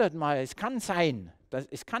irgendetwas 100-mal, es kann sein,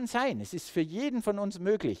 es ist für jeden von uns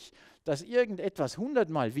möglich, dass irgendetwas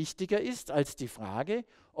 100-mal wichtiger ist als die Frage,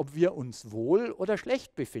 ob wir uns wohl oder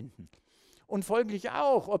schlecht befinden. Und folglich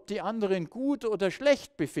auch, ob die anderen gut oder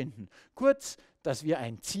schlecht befinden. Kurz, dass wir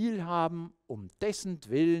ein Ziel haben, um dessen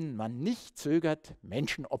Willen man nicht zögert,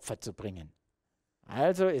 Menschenopfer zu bringen.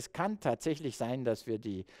 Also es kann tatsächlich sein, dass wir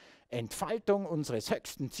die Entfaltung unseres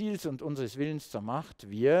höchsten Ziels und unseres Willens zur Macht,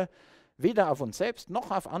 wir weder auf uns selbst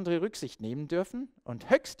noch auf andere Rücksicht nehmen dürfen und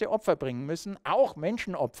höchste Opfer bringen müssen, auch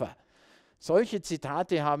Menschenopfer. Solche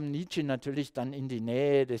Zitate haben Nietzsche natürlich dann in die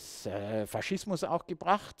Nähe des Faschismus auch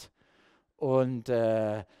gebracht. Und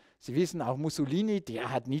Sie wissen, auch Mussolini,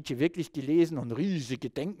 der hat Nietzsche wirklich gelesen und riesige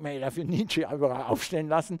Denkmäler für Nietzsche aufstellen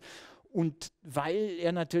lassen. Und weil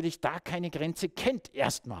er natürlich da keine Grenze kennt,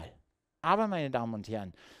 erstmal. Aber, meine Damen und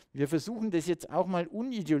Herren, wir versuchen das jetzt auch mal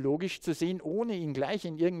unideologisch zu sehen, ohne ihn gleich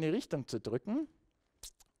in irgendeine Richtung zu drücken.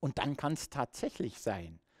 Und dann kann es tatsächlich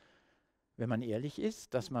sein, wenn man ehrlich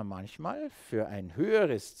ist, dass man manchmal für ein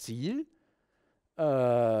höheres Ziel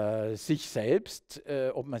sich selbst,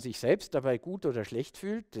 ob man sich selbst dabei gut oder schlecht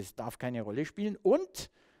fühlt, das darf keine Rolle spielen.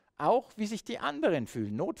 Und auch, wie sich die anderen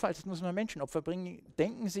fühlen. Notfalls muss man Menschenopfer bringen.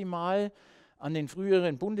 Denken Sie mal an den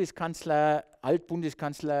früheren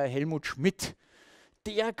Altbundeskanzler Helmut Schmidt.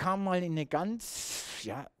 Der kam mal in eine ganz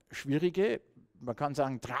schwierige, man kann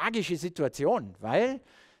sagen tragische Situation, weil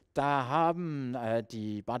da haben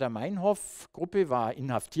die Baader-Meinhof-Gruppe war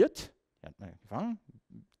inhaftiert, die hat man gefangen,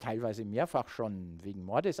 teilweise mehrfach schon wegen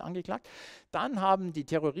Mordes angeklagt. Dann haben die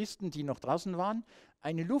Terroristen, die noch draußen waren,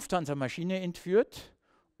 eine Lufthansa-Maschine entführt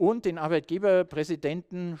und den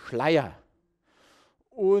Arbeitgeberpräsidenten Schleyer.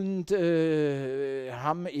 Und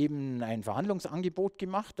haben eben ein Verhandlungsangebot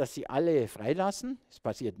gemacht, dass sie alle freilassen. Es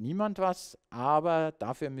passiert niemand was, aber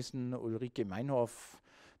dafür müssen Ulrike Meinhof,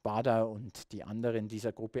 Bader und die anderen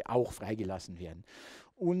dieser Gruppe auch freigelassen werden.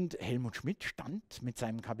 Und Helmut Schmidt stand mit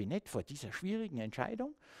seinem Kabinett vor dieser schwierigen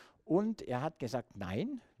Entscheidung Und er hat gesagt,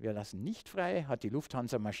 nein, wir lassen nicht frei, hat die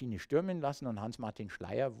Lufthansa-Maschine stürmen lassen und Hans-Martin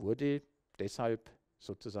Schleyer wurde deshalb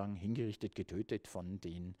sozusagen hingerichtet, getötet von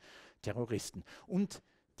den Terroristen. Und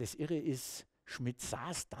das Irre ist, Schmidt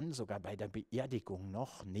saß dann sogar bei der Beerdigung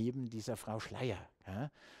noch neben dieser Frau Schleyer. Ja.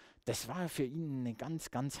 Das war für ihn eine ganz,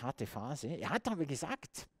 ganz harte Phase. Er hat aber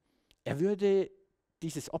gesagt, er würde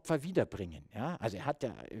dieses Opfer wiederbringen. Ja. Also er hat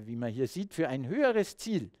ja, wie man hier sieht, für ein höheres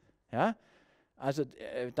Ziel, ja, also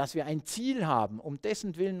dass wir ein Ziel haben, um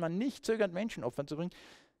dessen Willen man nicht zögert, Menschenopfer zu bringen.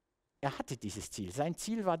 Er hatte dieses Ziel. Sein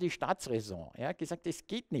Ziel war die Staatsräson. Er hat gesagt, es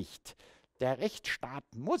geht nicht. Der Rechtsstaat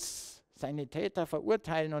muss seine Täter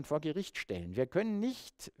verurteilen und vor Gericht stellen. Wir können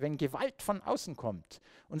nicht, wenn Gewalt von außen kommt,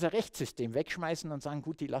 unser Rechtssystem wegschmeißen und sagen,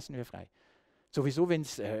 gut, die lassen wir frei. Sowieso, wenn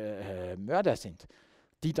es Mörder sind,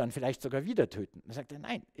 die dann vielleicht sogar wieder töten. Dann sagt er,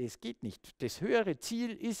 nein, es geht nicht. Das höhere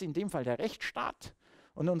Ziel ist in dem Fall der Rechtsstaat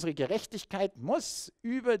und unsere Gerechtigkeit muss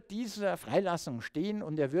über dieser Freilassung stehen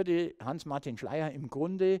und er würde Hans-Martin Schleyer im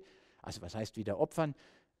Grunde, also was heißt wieder opfern,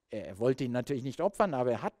 er wollte ihn natürlich nicht opfern,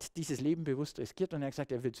 aber er hat dieses Leben bewusst riskiert und er hat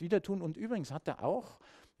gesagt, er will es wieder tun. Und übrigens hat er auch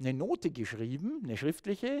eine Note geschrieben, eine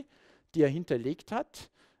schriftliche, die er hinterlegt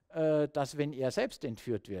hat, dass wenn er selbst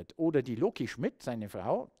entführt wird oder die Loki Schmidt, seine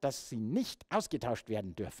Frau, dass sie nicht ausgetauscht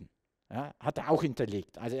werden dürfen. Ja, hat er auch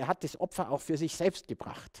hinterlegt. Also er hat das Opfer auch für sich selbst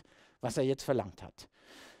gebracht, was er jetzt verlangt hat.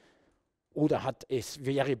 Oder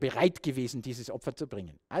wäre bereit gewesen, dieses Opfer zu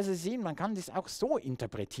bringen. Also Sie sehen, man kann das auch so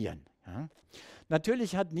interpretieren. Ja.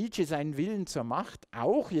 Natürlich hat Nietzsche seinen Willen zur Macht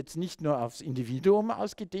auch jetzt nicht nur aufs Individuum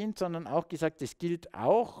ausgedehnt, sondern auch gesagt, es gilt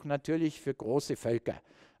auch natürlich für große Völker.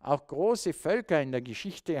 Auch große Völker in der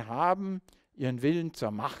Geschichte haben ihren Willen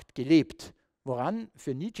zur Macht gelebt, woran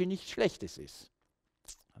für Nietzsche nichts Schlechtes ist.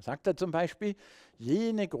 Da sagt er zum Beispiel,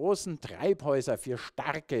 jene großen Treibhäuser für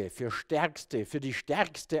Starke, für Stärkste, für die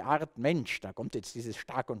stärkste Art Mensch, da kommt jetzt dieses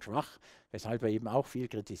stark und schwach, weshalb er eben auch viel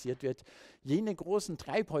kritisiert wird, jene großen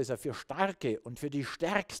Treibhäuser für Starke und für die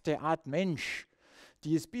stärkste Art Mensch,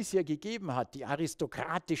 die es bisher gegeben hat, die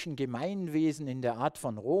aristokratischen Gemeinwesen in der Art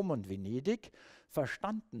von Rom und Venedig,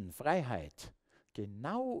 verstanden Freiheit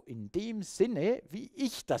genau in dem Sinne, wie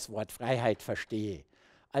ich das Wort Freiheit verstehe,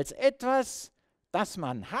 als etwas, das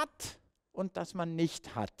man hat und das man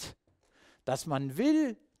nicht hat, das man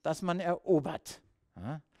will, das man erobert.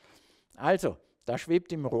 Ja? Also, da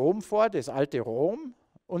schwebt im Rom vor, das alte Rom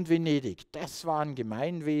und Venedig. Das waren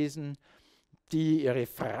Gemeinwesen, die ihre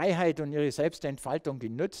Freiheit und ihre Selbstentfaltung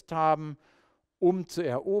genutzt haben, um zu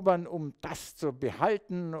erobern, um das zu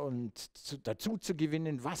behalten und dazu zu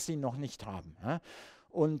gewinnen, was sie noch nicht haben. Ja?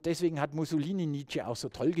 Und deswegen hat Mussolini Nietzsche auch so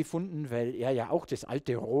toll gefunden, weil er ja auch das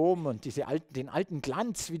alte Rom und den alten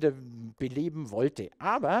Glanz wieder beleben wollte.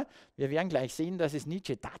 Aber wir werden gleich sehen, dass es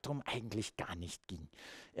Nietzsche darum eigentlich gar nicht ging.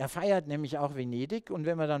 Er feiert nämlich auch Venedig und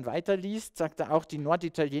wenn man dann weiterliest, sagt er auch, die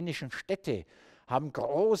norditalienischen Städte haben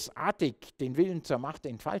großartig den Willen zur Macht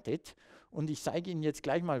entfaltet. Und ich zeige Ihnen jetzt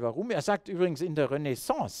gleich mal, warum. Er sagt übrigens in der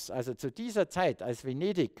Renaissance, also zu dieser Zeit, als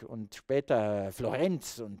Venedig und später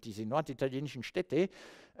Florenz und diese norditalienischen Städte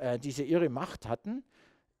diese irre Macht hatten,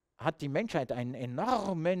 hat die Menschheit einen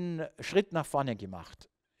enormen Schritt nach vorne gemacht.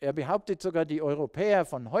 Er behauptet sogar, die Europäer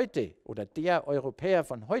von heute oder der Europäer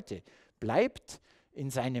von heute bleibt in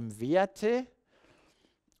seinem Werte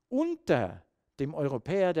unter dem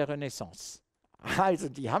Europäer der Renaissance. Also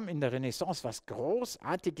die haben in der Renaissance was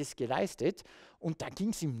Großartiges geleistet und da ging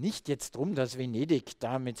es ihm nicht jetzt darum, dass Venedig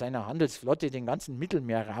da mit seiner Handelsflotte den ganzen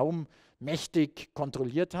Mittelmeerraum mächtig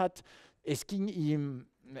kontrolliert hat. Es ging ihm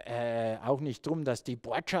auch nicht darum, dass die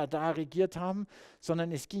Borgia da regiert haben,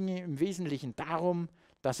 sondern es ging ihm im Wesentlichen darum,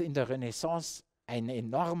 dass in der Renaissance ein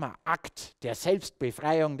enormer Akt der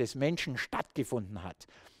Selbstbefreiung des Menschen stattgefunden hat.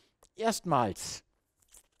 Erstmals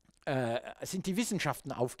sind die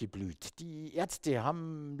Wissenschaften aufgeblüht. Die Ärzte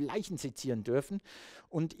haben Leichen sezieren dürfen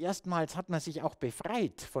und erstmals hat man sich auch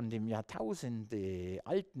befreit von dem Jahrtausende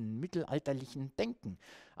alten mittelalterlichen Denken.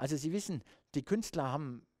 Also Sie wissen, die Künstler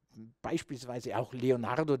haben beispielsweise auch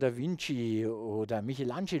Leonardo da Vinci oder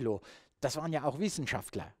Michelangelo, das waren ja auch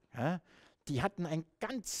Wissenschaftler. Ja? Die hatten ein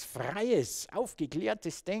ganz freies,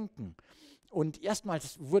 aufgeklärtes Denken und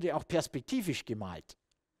erstmals wurde auch perspektivisch gemalt.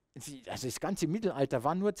 Also das ganze Mittelalter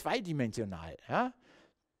war nur zweidimensional. Ja?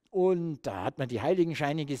 Und da hat man die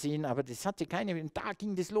Heiligenscheine gesehen, aber das hatte keine, und da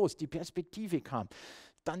ging das los, die Perspektive kam.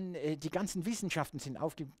 Dann die ganzen Wissenschaften sind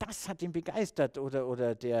aufgegeben, das hat ihn begeistert.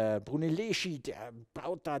 Oder der Brunelleschi, der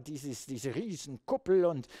baut da diese riesen Kuppel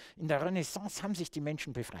und in der Renaissance haben sich die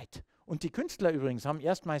Menschen befreit. Und die Künstler übrigens haben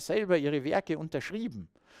erstmals selber ihre Werke unterschrieben.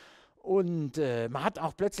 Und man hat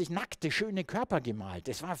auch plötzlich nackte, schöne Körper gemalt.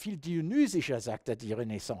 Es war viel dionysischer, sagt er, die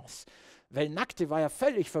Renaissance. weil Nackte war ja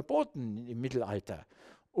völlig verboten im Mittelalter.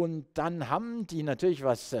 Und dann haben die natürlich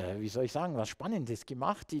was, wie soll ich sagen, was Spannendes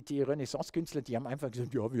gemacht. Die Renaissance-Künstler, die haben einfach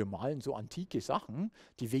gesagt, ja, wir malen so antike Sachen,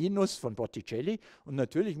 die Venus von Botticelli, und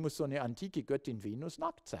natürlich muss so eine antike Göttin Venus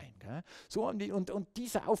nackt sein. Gell? So haben die, und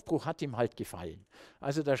dieser Aufbruch hat ihm halt gefallen.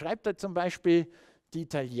 Also da schreibt er zum Beispiel, die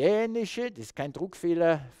italienische, das ist kein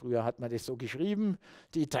Druckfehler, früher hat man das so geschrieben,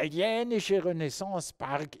 die italienische Renaissance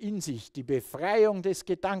barg in sich die Befreiung des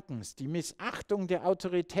Gedankens, die Missachtung der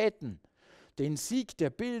Autoritäten, den Sieg der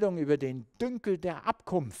Bildung über den Dünkel der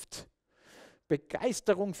Abkunft,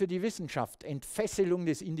 Begeisterung für die Wissenschaft, Entfesselung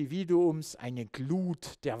des Individuums, eine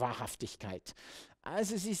Glut der Wahrhaftigkeit.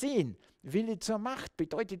 Also Sie sehen, Wille zur Macht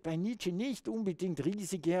bedeutet bei Nietzsche nicht unbedingt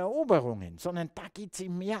riesige Eroberungen, sondern da geht es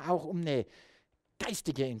ihm mehr auch um eine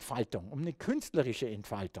geistige Entfaltung, um eine künstlerische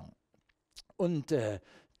Entfaltung. Und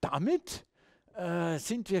damit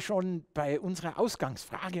sind wir schon bei unserer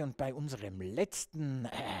Ausgangsfrage und bei unserem letzten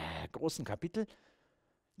großen Kapitel.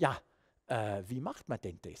 Ja, wie macht man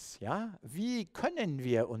denn das? Ja? Wie können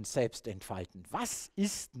wir uns selbst entfalten? Was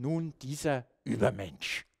ist nun dieser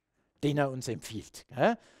Übermensch, den er uns empfiehlt?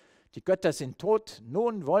 Ja? Die Götter sind tot,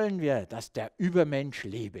 nun wollen wir, dass der Übermensch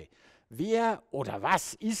lebe. Wer oder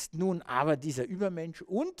was ist nun aber dieser Übermensch,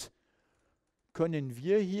 und können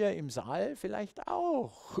wir hier im Saal vielleicht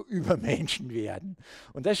auch Übermenschen werden?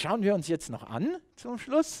 Und das schauen wir uns jetzt noch an zum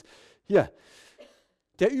Schluss. Hier,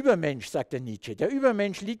 der Übermensch, sagt der Nietzsche, der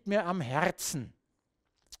Übermensch liegt mir am Herzen.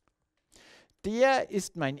 Der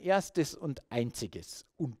ist mein erstes und einziges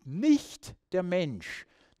und nicht der Mensch,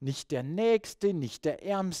 nicht der Nächste, nicht der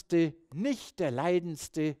Ärmste, nicht der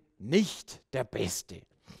Leidendste, nicht der Beste.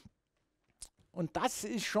 Und das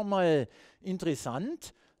ist schon mal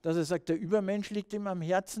interessant, dass er sagt, der Übermensch liegt ihm am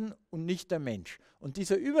Herzen und nicht der Mensch. Und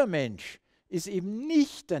dieser Übermensch ist eben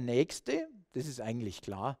nicht der Nächste, das ist eigentlich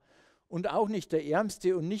klar, und auch nicht der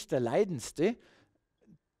Ärmste und nicht der Leidendste.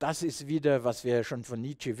 Das ist wieder, was wir schon von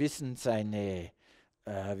Nietzsche wissen, seine,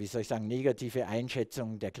 wie soll ich sagen, negative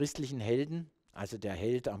Einschätzung der christlichen Helden. Also der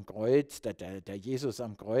Held am Kreuz, der Jesus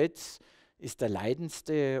am Kreuz ist der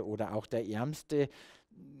Leidendste oder auch der Ärmste.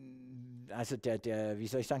 Also wie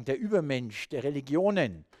soll ich sagen, der Übermensch der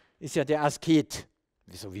Religionen ist ja der Asket,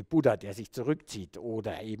 so wie Buddha, der sich zurückzieht,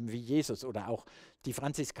 oder eben wie Jesus, oder auch die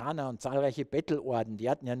Franziskaner und zahlreiche Bettelorden, die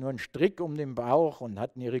hatten ja nur einen Strick um den Bauch und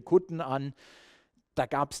hatten ihre Kutten an. Da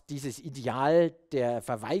gab es dieses Ideal der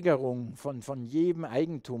Verweigerung von jedem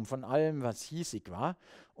Eigentum, von allem, was hiesig war,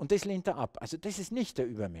 und das lehnt er ab. Also das ist nicht der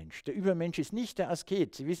Übermensch. Der Übermensch ist nicht der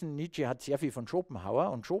Asket. Sie wissen, Nietzsche hat sehr viel von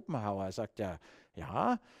Schopenhauer, und Schopenhauer sagt ja,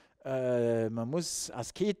 man muss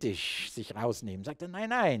asketisch sich rausnehmen. Sagt er,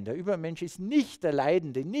 nein, der Übermensch ist nicht der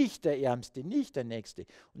Leidende, nicht der Ärmste, nicht der Nächste.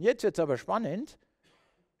 Und jetzt wird es aber spannend,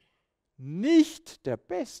 nicht der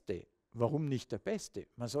Beste. Warum nicht der Beste?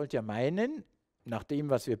 Man sollte ja meinen, nach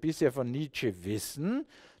dem, was wir bisher von Nietzsche wissen,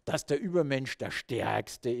 dass der Übermensch der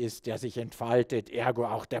Stärkste ist, der sich entfaltet, ergo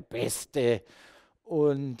auch der Beste.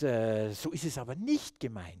 Und so ist es aber nicht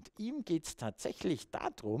gemeint. Ihm geht es tatsächlich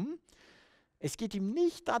darum, es geht ihm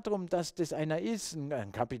nicht darum, dass das einer ist,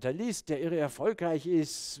 ein Kapitalist, der irre erfolgreich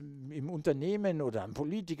ist im Unternehmen, oder ein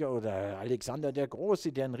Politiker oder Alexander der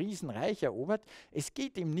Große, der ein Riesenreich erobert. Es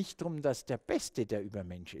geht ihm nicht darum, dass der Beste der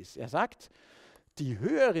Übermensch ist. Er sagt, die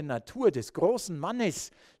höhere Natur des großen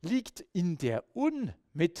Mannes liegt in der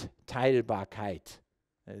Unmitteilbarkeit.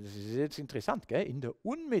 Das ist jetzt interessant, gell? In der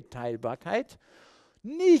Unmitteilbarkeit,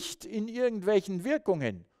 nicht in irgendwelchen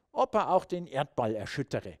Wirkungen, ob er auch den Erdball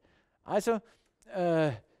erschüttere. Also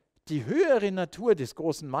die höhere Natur des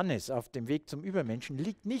großen Mannes auf dem Weg zum Übermenschen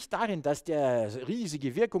liegt nicht darin, dass der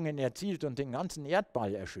riesige Wirkungen erzielt und den ganzen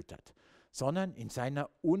Erdball erschüttert, sondern in seiner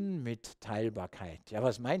Unmitteilbarkeit. Ja,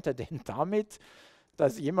 was meint er denn damit,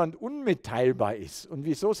 dass jemand unmitteilbar ist? Und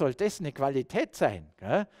wieso soll das eine Qualität sein,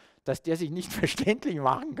 gell? Dass der sich nicht verständlich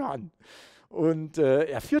machen kann? Und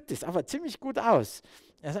er führt das aber ziemlich gut aus.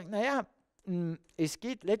 Er sagt, naja, es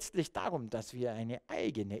geht letztlich darum, dass wir eine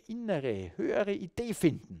eigene, innere, höhere Idee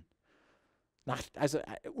finden. Also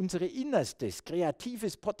unser innerstes,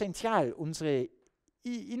 kreatives Potenzial, unser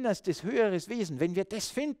innerstes, höheres Wesen, wenn wir das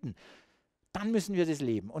finden, dann müssen wir das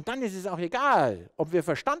leben. Und dann ist es auch egal, ob wir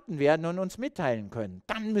verstanden werden und uns mitteilen können.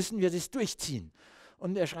 Dann müssen wir das durchziehen.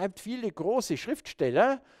 Und er schreibt, viele große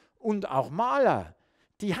Schriftsteller und auch Maler,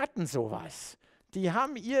 die hatten sowas. Die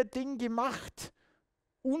haben ihr Ding gemacht,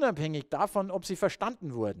 unabhängig davon, ob sie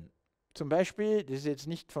verstanden wurden. Zum Beispiel, das ist jetzt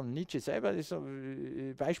nicht von Nietzsche selber, das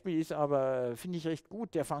Beispiel ist aber, finde ich recht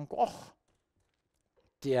gut, der Van Gogh.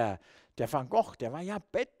 Der Van Gogh, der war ja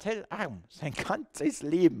bettelarm, sein ganzes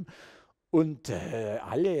Leben. Und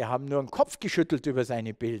alle haben nur den Kopf geschüttelt über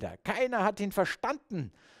seine Bilder. Keiner hat ihn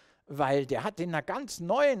verstanden, weil der hat in einer ganz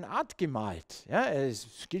neuen Art gemalt. Ja, es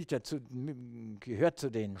gilt ja gehört zu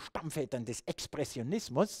den Stammvätern des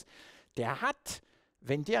Expressionismus. Der hat,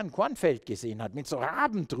 wenn der ein Kornfeld gesehen hat, mit so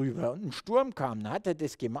Raben drüber und ein Sturm kam, dann hat er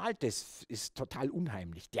das gemalt. Das ist total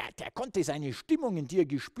unheimlich. Der konnte seine Stimmungen, die er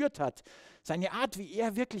gespürt hat, seine Art, wie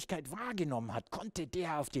er Wirklichkeit wahrgenommen hat, konnte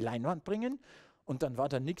der auf die Leinwand bringen. Und dann war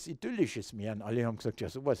da nichts Idyllisches mehr. Und alle haben gesagt, ja,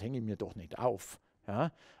 sowas hänge ich mir doch nicht auf.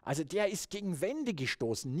 Ja, also der ist gegen Wände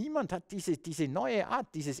gestoßen. Niemand hat diese neue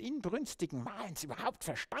Art, dieses inbrünstigen Malens überhaupt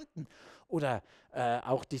verstanden. Oder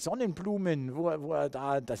auch die Sonnenblumen, wo er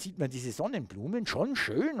da sieht man diese Sonnenblumen, schon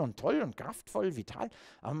schön und toll und kraftvoll, vital.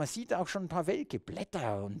 Aber man sieht auch schon ein paar welke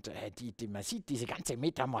Blätter und man sieht diese ganze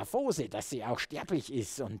Metamorphose, dass sie auch sterblich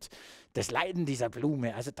ist und das Leiden dieser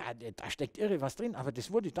Blume. Also da steckt irre was drin. Aber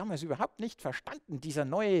das wurde damals überhaupt nicht verstanden, dieser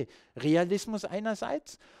neue Realismus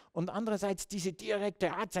einerseits und andererseits diese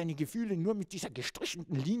direkte Art, seine Gefühle nur mit dieser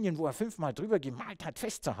gestrichenen Linien, wo er 5-mal drüber gemalt hat,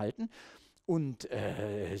 festzuhalten. Und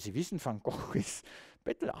Sie wissen, Van Gogh ist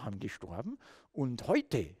bettelarm gestorben. Und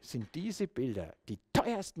heute sind diese Bilder die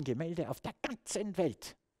teuersten Gemälde auf der ganzen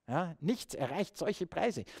Welt. Ja, nichts erreicht solche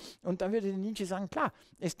Preise. Und da würde Nietzsche sagen, klar,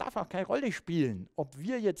 es darf auch keine Rolle spielen, ob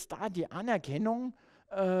wir jetzt da die Anerkennung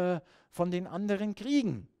von den anderen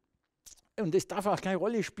kriegen. Und es darf auch keine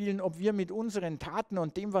Rolle spielen, ob wir mit unseren Taten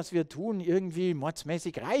und dem, was wir tun, irgendwie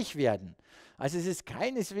mordsmäßig reich werden. Also es ist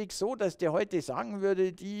keineswegs so, dass der heute sagen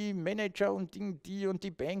würde, die Manager und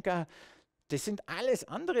die Banker, das sind alles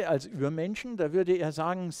andere als Übermenschen. Da würde er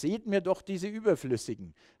sagen, seht mir doch diese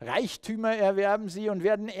Überflüssigen. Reichtümer erwerben sie und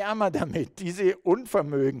werden ärmer damit, diese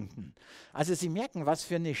Unvermögenden. Also Sie merken, was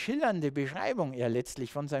für eine schillernde Beschreibung er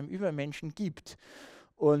letztlich von seinem Übermenschen gibt.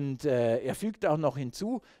 Und er fügt auch noch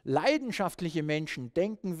hinzu, leidenschaftliche Menschen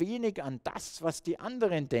denken wenig an das, was die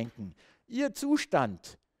anderen denken. Ihr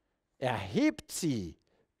Zustand erhebt sie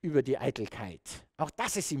über die Eitelkeit. Auch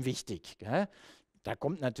das ist ihm wichtig. Gell? Da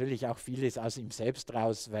kommt natürlich auch vieles aus ihm selbst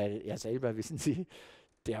raus, weil er selber, wissen Sie,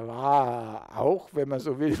 der war auch, wenn man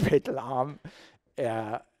so will, bettelarm.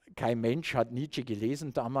 Kein Mensch hat Nietzsche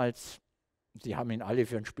gelesen damals. Sie haben ihn alle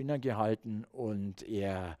für einen Spinner gehalten und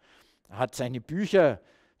er hat seine Bücher,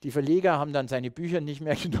 die Verleger haben dann seine Bücher nicht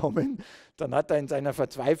mehr genommen, dann hat er in seiner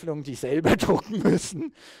Verzweiflung die selber drucken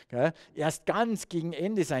müssen. Gell. Erst ganz gegen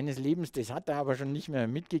Ende seines Lebens, das hat er aber schon nicht mehr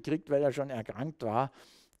mitgekriegt, weil er schon erkrankt war,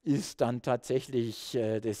 ist dann tatsächlich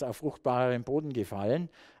das auf fruchtbareren Boden gefallen.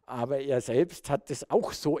 Aber er selbst hat das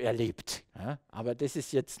auch so erlebt. Ja. Aber das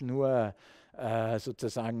ist jetzt nur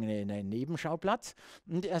sozusagen ein Nebenschauplatz.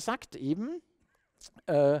 Und er sagt eben,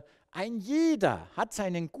 ein jeder hat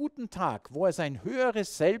seinen guten Tag, wo er sein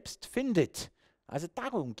höheres Selbst findet. Also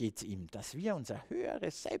darum geht es ihm, dass wir unser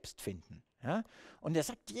höheres Selbst finden. Ja? Und er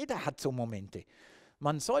sagt, jeder hat so Momente.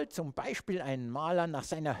 Man soll zum Beispiel einen Maler nach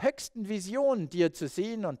seiner höchsten Vision, die er zu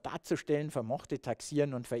sehen und darzustellen vermochte,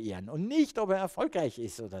 taxieren und verehren. Und nicht, ob er erfolgreich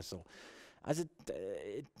ist oder so. Also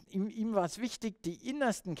ihm war es wichtig, die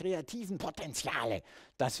innersten kreativen Potenziale,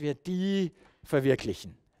 dass wir die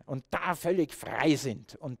verwirklichen. Und da völlig frei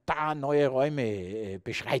sind und da neue Räume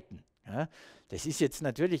beschreiten. Ja, das ist jetzt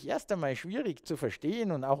natürlich erst einmal schwierig zu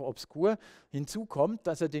verstehen und auch obskur. Hinzu kommt,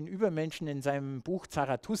 dass er den Übermenschen in seinem Buch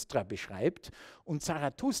Zarathustra beschreibt. Und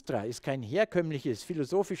Zarathustra ist kein herkömmliches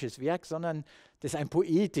philosophisches Werk, sondern das ist ein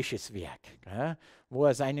poetisches Werk, ja, wo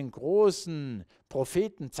er seinen großen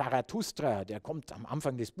Propheten Zarathustra, der kommt am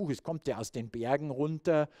Anfang des Buches, kommt er aus den Bergen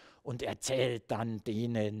runter und erzählt dann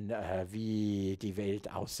denen, wie die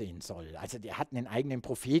Welt aussehen soll. Also der hat einen eigenen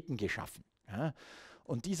Propheten geschaffen. Ja.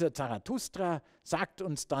 Und dieser Zarathustra sagt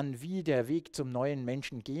uns dann, wie der Weg zum neuen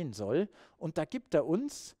Menschen gehen soll. Und da gibt er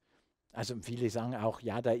uns, also viele sagen auch,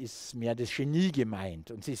 ja, da ist mehr das Genie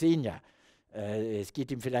gemeint. Und Sie sehen ja, es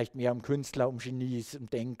geht ihm vielleicht mehr um Künstler, um Genies, um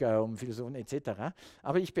Denker, um Philosophen etc.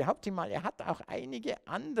 Aber ich behaupte mal, er hat auch einige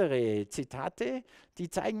andere Zitate, die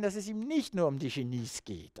zeigen, dass es ihm nicht nur um die Genies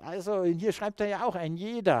geht. Also hier schreibt er ja auch, ein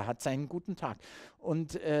jeder hat seinen guten Tag.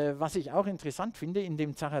 Und was ich auch interessant finde, in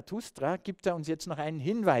dem Zarathustra gibt er uns jetzt noch einen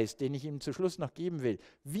Hinweis, den ich ihm zum Schluss noch geben will,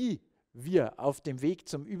 wie wir auf dem Weg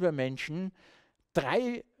zum Übermenschen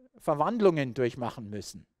 3 Verwandlungen durchmachen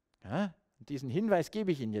müssen. Ja? Diesen Hinweis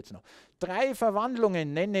gebe ich Ihnen jetzt noch. 3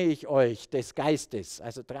 Verwandlungen nenne ich euch des Geistes.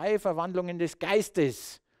 Also 3 Verwandlungen des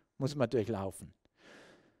Geistes muss man durchlaufen.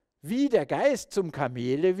 Wie der Geist zum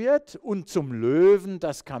Kamele wird und zum Löwen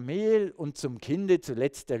das Kamel und zum Kinde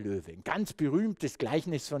zuletzt der Löwe. Ein ganz berühmtes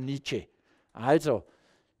Gleichnis von Nietzsche. Also,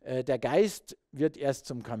 der Geist wird erst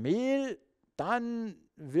zum Kamel, dann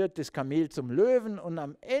wird das Kamel zum Löwen und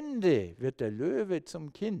am Ende wird der Löwe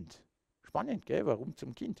zum Kind. Spannend, gell? Warum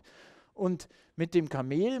zum Kind? Und mit dem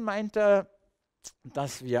Kamel meint er,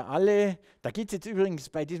 dass wir alle, da geht es jetzt übrigens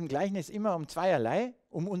bei diesem Gleichnis immer um zweierlei,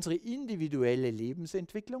 um unsere individuelle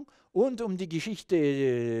Lebensentwicklung und um die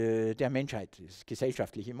Geschichte der Menschheit, das ist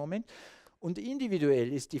gesellschaftlich im Moment. Und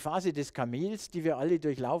individuell ist die Phase des Kamels, die wir alle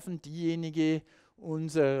durchlaufen, diejenige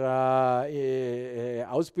unserer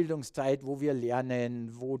Ausbildungszeit, wo wir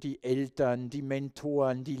lernen, wo die Eltern, die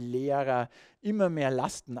Mentoren, die Lehrer immer mehr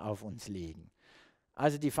Lasten auf uns legen.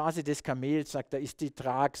 Also die Phase des Kamels, sagt er, ist die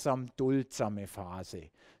tragsam-duldsame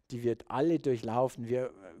Phase. Die wird alle durchlaufen.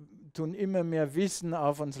 Wir tun immer mehr Wissen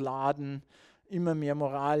auf uns laden, immer mehr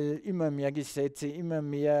Moral, immer mehr Gesetze, immer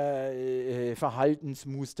mehr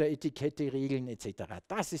Verhaltensmuster, Etikette, Regeln etc.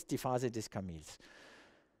 Das ist die Phase des Kamels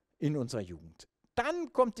in unserer Jugend.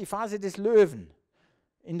 Dann kommt die Phase des Löwen.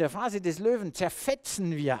 In der Phase des Löwen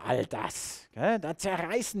zerfetzen wir all das. Gell? Da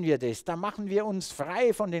zerreißen wir das. Da machen wir uns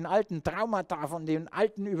frei von den alten Traumata, von den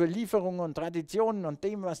alten Überlieferungen und Traditionen und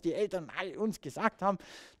dem, was die Eltern uns gesagt haben.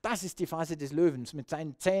 Das ist die Phase des Löwens. Mit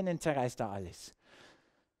seinen Zähnen zerreißt er alles.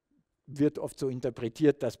 Wird oft so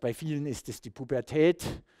interpretiert, dass bei vielen ist es die Pubertät,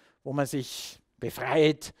 wo man sich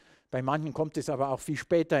befreit. Bei manchen kommt es aber auch viel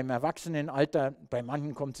später im Erwachsenenalter. Bei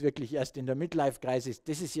manchen kommt es wirklich erst in der Midlife-Crisis.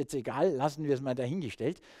 Das ist jetzt egal, lassen wir es mal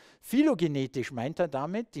dahingestellt. Phylogenetisch meint er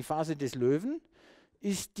damit, die Phase des Löwen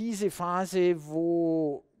ist diese Phase,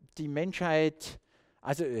 wo die Menschheit,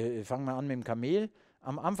 also fangen wir an mit dem Kamel,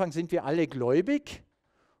 am Anfang sind wir alle gläubig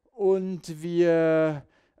und wir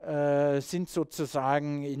sind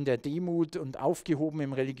sozusagen in der Demut und aufgehoben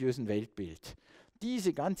im religiösen Weltbild.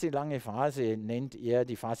 Diese ganze lange Phase nennt er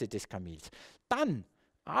die Phase des Kamels. Dann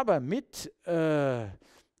aber mit,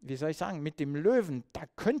 wie soll ich sagen, mit dem Löwen, da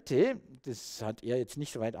könnte, das hat er jetzt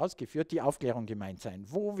nicht so weit ausgeführt, die Aufklärung gemeint sein,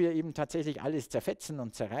 wo wir eben tatsächlich alles zerfetzen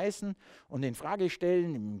und zerreißen und in Frage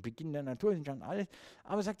stellen, im Beginn der Natur sind schon alles,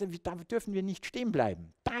 aber sagt er, da dürfen wir nicht stehen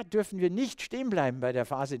bleiben. Da dürfen wir nicht stehen bleiben bei der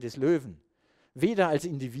Phase des Löwen. Weder als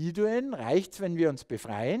Individuen reicht es, wenn wir uns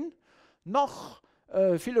befreien, noch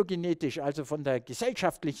phylogenetisch, also von der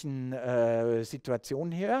gesellschaftlichen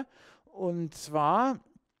Situation her. Und zwar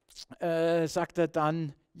sagt er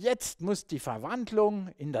dann, jetzt muss die Verwandlung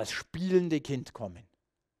in das spielende Kind kommen.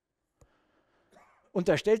 Und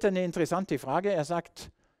da stellt er eine interessante Frage. Er sagt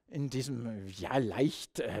in diesem ja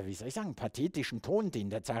leicht, wie soll ich sagen, pathetischen Ton, den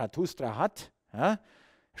der Zarathustra hat, ja,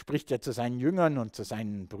 spricht er zu seinen Jüngern und zu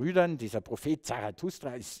seinen Brüdern. Dieser Prophet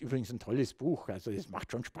Zarathustra ist übrigens ein tolles Buch, also es macht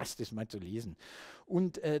schon Spaß, das mal zu lesen.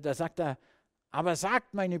 Und da sagt er, aber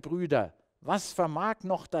sagt, meine Brüder, was vermag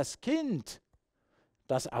noch das Kind,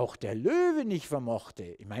 das auch der Löwe nicht vermochte?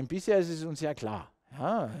 Ich meine, bisher ist es uns ja klar.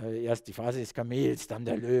 Ja, erst die Phase des Kamels, dann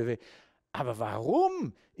der Löwe. Aber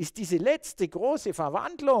warum ist diese letzte große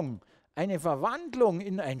Verwandlung eine Verwandlung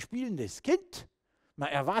in ein spielendes Kind? Man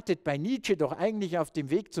erwartet bei Nietzsche doch eigentlich auf dem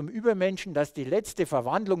Weg zum Übermenschen, dass die letzte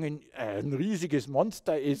Verwandlung in ein riesiges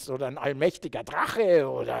Monster ist oder ein allmächtiger Drache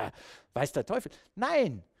oder weiß der Teufel.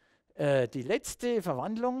 Nein, die letzte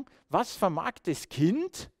Verwandlung, was vermag das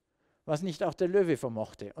Kind, was nicht auch der Löwe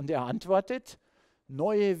vermochte? Und er antwortet,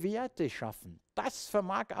 neue Werte schaffen. Das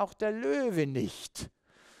vermag auch der Löwe nicht.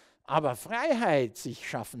 Aber Freiheit sich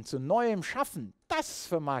schaffen, zu neuem Schaffen, das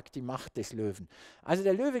vermag die Macht des Löwen. Also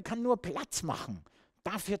der Löwe kann nur Platz machen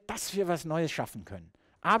dafür, dass wir was Neues schaffen können.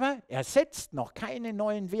 Aber er setzt noch keine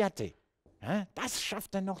neuen Werte. Ja, das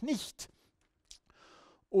schafft er noch nicht.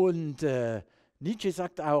 Und Nietzsche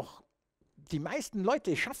sagt auch, die meisten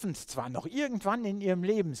Leute schaffen es zwar noch irgendwann in ihrem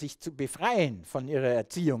Leben, sich zu befreien von ihrer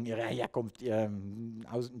Erziehung, ihrer Herkunft, ihrem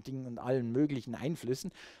Außending und allen möglichen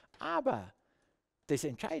Einflüssen, aber das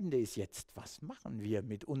Entscheidende ist jetzt, was machen wir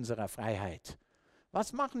mit unserer Freiheit?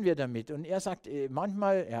 Was machen wir damit? Und er sagt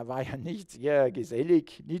manchmal, er war ja nicht sehr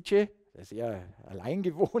gesellig, Nietzsche, sehr allein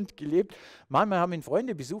gewohnt gelebt. Manchmal haben ihn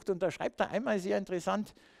Freunde besucht und da schreibt er einmal sehr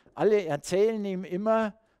interessant, alle erzählen ihm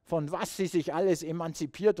immer, von was sie sich alles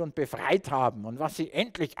emanzipiert und befreit haben und was sie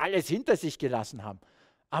endlich alles hinter sich gelassen haben.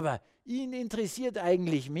 Aber ihn interessiert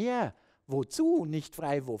eigentlich mehr, wozu, nicht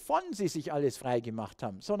frei, wovon sie sich alles frei gemacht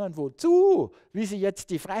haben, sondern wozu, wie sie jetzt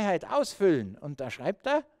die Freiheit ausfüllen. Und da schreibt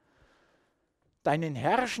er, deinen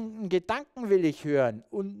herrschenden Gedanken will ich hören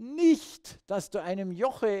und nicht, dass du einem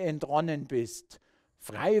Joche entronnen bist.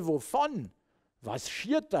 Frei wovon? Was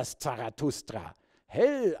schiert das Zarathustra?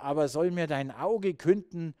 Hell aber soll mir dein Auge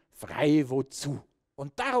künden, frei wozu?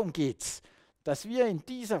 Und darum geht's, dass wir in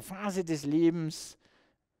dieser Phase des Lebens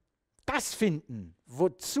das finden,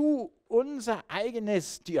 wozu unser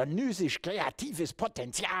eigenes dionysisch-kreatives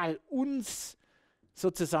Potenzial uns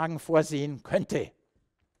sozusagen vorsehen könnte.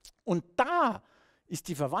 Und da ist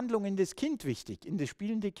die Verwandlung in das Kind wichtig, in das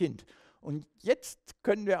spielende Kind. Und jetzt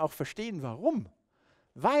können wir auch verstehen, warum.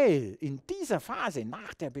 Weil in dieser Phase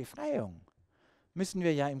nach der Befreiung müssen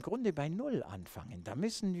wir ja im Grunde bei Null anfangen. Da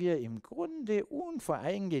müssen wir im Grunde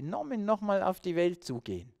unvoreingenommen nochmal auf die Welt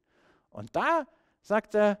zugehen. Und da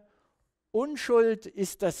sagt er, Unschuld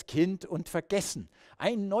ist das Kind und Vergessen,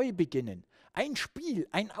 ein Neubeginnen, ein Spiel,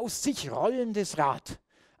 ein aus sich rollendes Rad,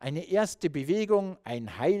 eine erste Bewegung,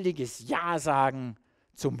 ein heiliges Ja-Sagen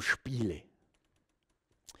zum Spiele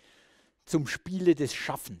des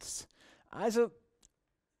Schaffens. Also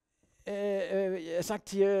er sagt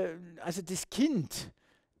hier, also das Kind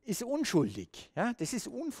ist unschuldig, ja, das ist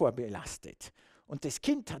unvorbelastet. Und das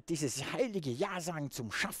Kind hat dieses heilige Ja-Sagen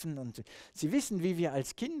zum Schaffen. Und Sie wissen, wie wir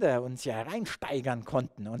als Kinder uns ja reinsteigern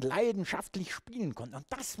konnten und leidenschaftlich spielen konnten. Und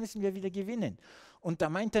das müssen wir wieder gewinnen. Und da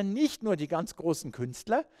meint er nicht nur die ganz großen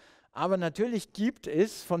Künstler, aber natürlich gibt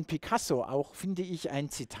es von Picasso auch, finde ich, ein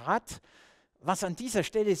Zitat, was an dieser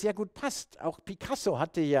Stelle sehr gut passt. Auch Picasso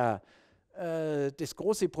hatte ja das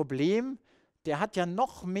große Problem, der hat ja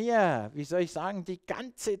noch mehr, wie soll ich sagen, die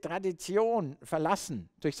ganze Tradition verlassen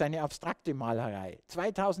durch seine abstrakte Malerei.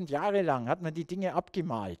 2000 Jahre lang hat man die Dinge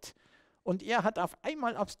abgemalt. Und er hat auf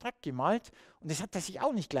einmal abstrakt gemalt und das hat er sich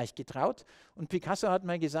auch nicht gleich getraut. Und Picasso hat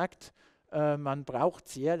mal gesagt, man braucht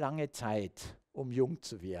sehr lange Zeit, um jung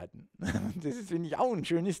zu werden. Das ist, finde ich, auch ein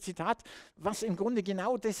schönes Zitat, was im Grunde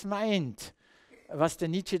genau das meint, was der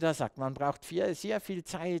Nietzsche da sagt. Man braucht sehr viel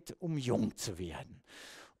Zeit, um jung zu werden.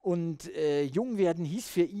 Und jung werden hieß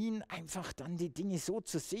für ihn einfach dann die Dinge so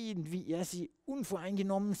zu sehen, wie er sie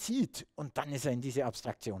unvoreingenommen sieht. Und dann ist er in diese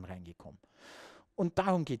Abstraktion reingekommen. Und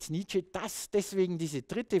darum geht es Nietzsche, deswegen diese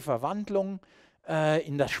dritte Verwandlung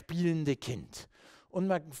in das spielende Kind. Und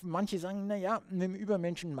manche sagen, naja, mit dem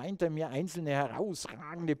Übermenschen meint er mehr einzelne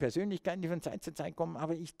herausragende Persönlichkeiten, die von Zeit zu Zeit kommen.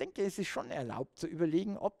 Aber ich denke, es ist schon erlaubt zu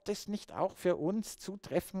überlegen, ob das nicht auch für uns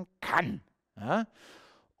zutreffen kann. Ja?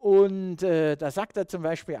 Und da sagt er zum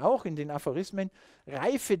Beispiel auch in den Aphorismen,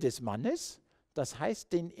 Reife des Mannes, das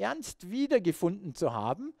heißt, den Ernst wiedergefunden zu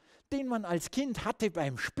haben, den man als Kind hatte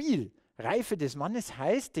beim Spiel. Reife des Mannes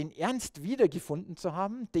heißt, den Ernst wiedergefunden zu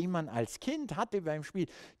haben, den man als Kind hatte beim Spiel.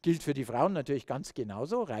 Gilt für die Frauen natürlich ganz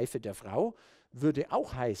genauso. Reife der Frau würde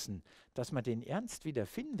auch heißen, dass man den Ernst wieder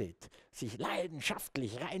findet, sich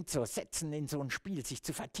leidenschaftlich reinzusetzen in so ein Spiel, sich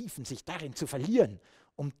zu vertiefen, sich darin zu verlieren.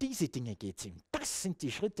 Um diese Dinge geht es ihm. Das sind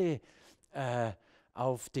die Schritte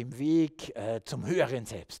auf dem Weg zum höheren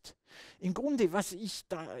Selbst. Im Grunde, was ich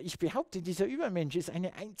behaupte, dieser Übermensch ist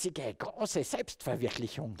eine einzige große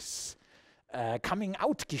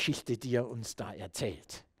Coming-out-Geschichte, die er uns da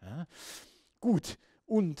erzählt. Ja. Gut,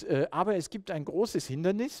 aber es gibt ein großes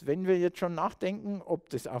Hindernis, wenn wir jetzt schon nachdenken, ob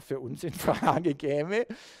das auch für uns in Frage käme.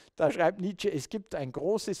 Da schreibt Nietzsche, es gibt ein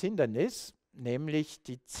großes Hindernis, nämlich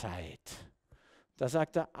die Zeit. Da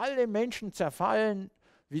sagt er, alle Menschen zerfallen,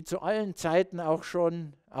 wie zu allen Zeiten auch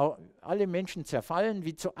schon, alle Menschen zerfallen,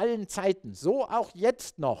 wie zu allen Zeiten, so auch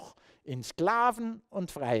jetzt noch, in Sklaven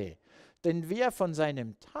und Freie. Denn wer von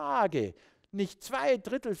seinem Tage nicht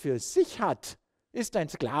 2/3 für sich hat, ist ein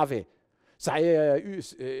Sklave.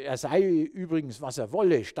 Er sei übrigens, was er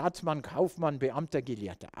wolle, Staatsmann, Kaufmann, Beamter,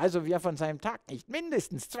 Gelehrter. Also wer von seinem Tag nicht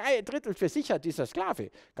mindestens 2/3 für sich hat, ist ein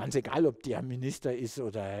Sklave. Ganz egal, ob der Minister ist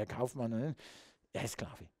oder Kaufmann, er ist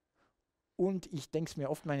Sklave. Und ich denke es mir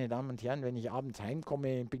oft, meine Damen und Herren, wenn ich abends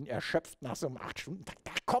heimkomme, bin erschöpft nach so einem 8-Stunden-Tag,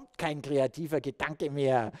 da kommt kein kreativer Gedanke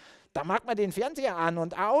mehr. Da macht man den Fernseher an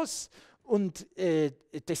und aus. Und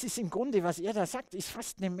das ist im Grunde, was er da sagt, ist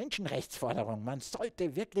fast eine Menschenrechtsforderung. Man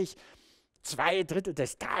sollte wirklich 2/3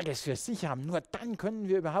 des Tages für sich haben. Nur dann können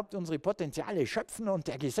wir überhaupt unsere Potenziale schöpfen und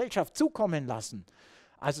der Gesellschaft zukommen lassen.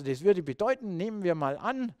 Also das würde bedeuten, nehmen wir mal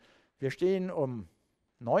an, wir stehen um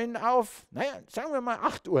 9 auf, naja, sagen wir mal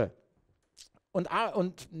 8 Uhr.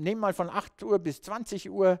 Und nehmen mal von 8 Uhr bis 20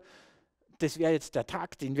 Uhr, das wäre jetzt der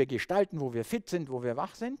Tag, den wir gestalten, wo wir fit sind, wo wir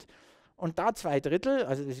wach sind. Und da 2/3,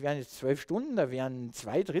 also das wären jetzt 12 Stunden, da wären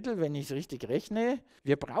 2/3, wenn ich es richtig rechne.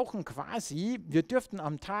 Wir brauchen quasi, wir dürften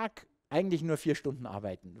am Tag eigentlich nur 4 Stunden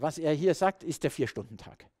arbeiten. Was er hier sagt, ist der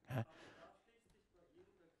 4-Stunden-Tag. Ja.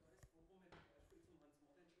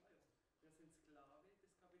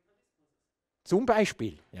 Zum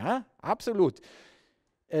Beispiel, ja, absolut.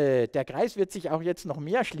 Der Kreis wird sich auch jetzt noch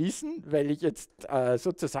mehr schließen, weil ich jetzt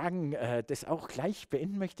sozusagen das auch gleich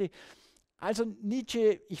beenden möchte. Also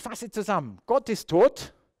Nietzsche, ich fasse zusammen, Gott ist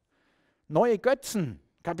tot, neue Götzen,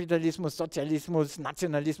 Kapitalismus, Sozialismus,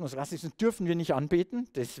 Nationalismus, Rassismus dürfen wir nicht anbeten,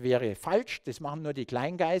 das wäre falsch, das machen nur die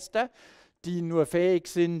Kleingeister, die nur fähig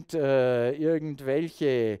sind,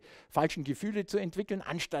 irgendwelche falschen Gefühle zu entwickeln,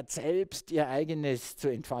 anstatt selbst ihr eigenes zu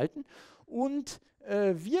entfalten. Und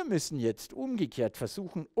Wir müssen jetzt umgekehrt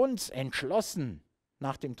versuchen, uns entschlossen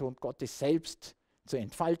nach dem Tod Gottes selbst zu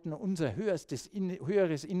entfalten, unser höheres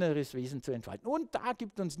inneres Wesen zu entfalten. Und da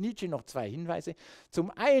gibt uns Nietzsche noch zwei Hinweise.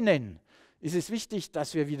 Zum einen ist es wichtig,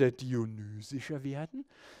 dass wir wieder dionysischer werden.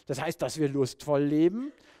 Das heißt, dass wir lustvoll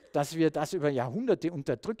leben, dass wir das über Jahrhunderte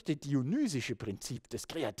unterdrückte dionysische Prinzip, das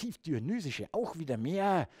kreativ-dionysische, auch wieder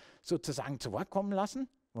mehr sozusagen zu Wort kommen lassen.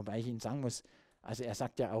 Wobei ich Ihnen sagen muss, also er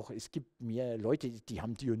sagt ja auch, es gibt mehr Leute, die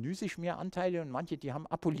haben dionysisch mehr Anteile und manche, die haben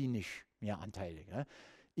apollinisch mehr Anteile. Ja.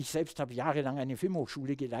 Ich selbst habe jahrelang eine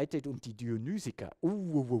Filmhochschule geleitet und die Dionysiker,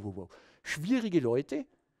 schwierige Leute,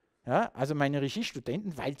 ja, also meine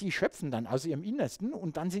Regiestudenten, weil die schöpfen dann aus ihrem Innersten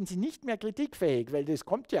und dann sind sie nicht mehr kritikfähig, weil das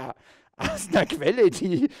kommt ja aus einer Quelle,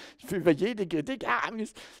 die über jede Kritik,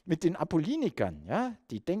 mit den Apollinikern, ja,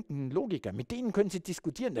 die denkenden Logiker, mit denen können Sie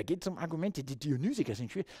diskutieren, da geht es um Argumente, die Dionysiker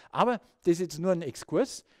sind schwierig, aber das ist jetzt nur ein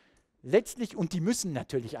Exkurs. Letztlich, und die müssen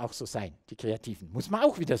natürlich auch so sein, die Kreativen, muss man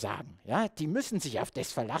auch wieder sagen. Ja? Die müssen sich auf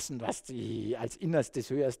das verlassen, was sie als Innerstes,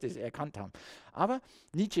 Höherstes erkannt haben. Aber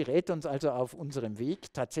Nietzsche rät uns also auf unserem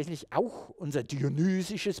Weg tatsächlich auch unser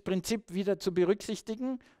dionysisches Prinzip wieder zu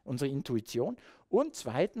berücksichtigen, unsere Intuition. Und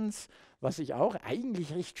zweitens, was ich auch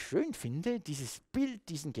eigentlich recht schön finde, dieses Bild,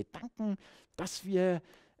 diesen Gedanken, dass wir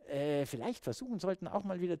vielleicht versuchen sollten, auch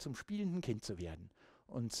mal wieder zum spielenden Kind zu werden.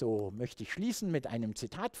 Und so möchte ich schließen mit einem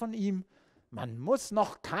Zitat von ihm. Man muss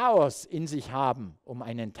noch Chaos in sich haben, um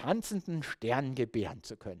einen tanzenden Stern gebären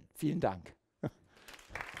zu können. Vielen Dank.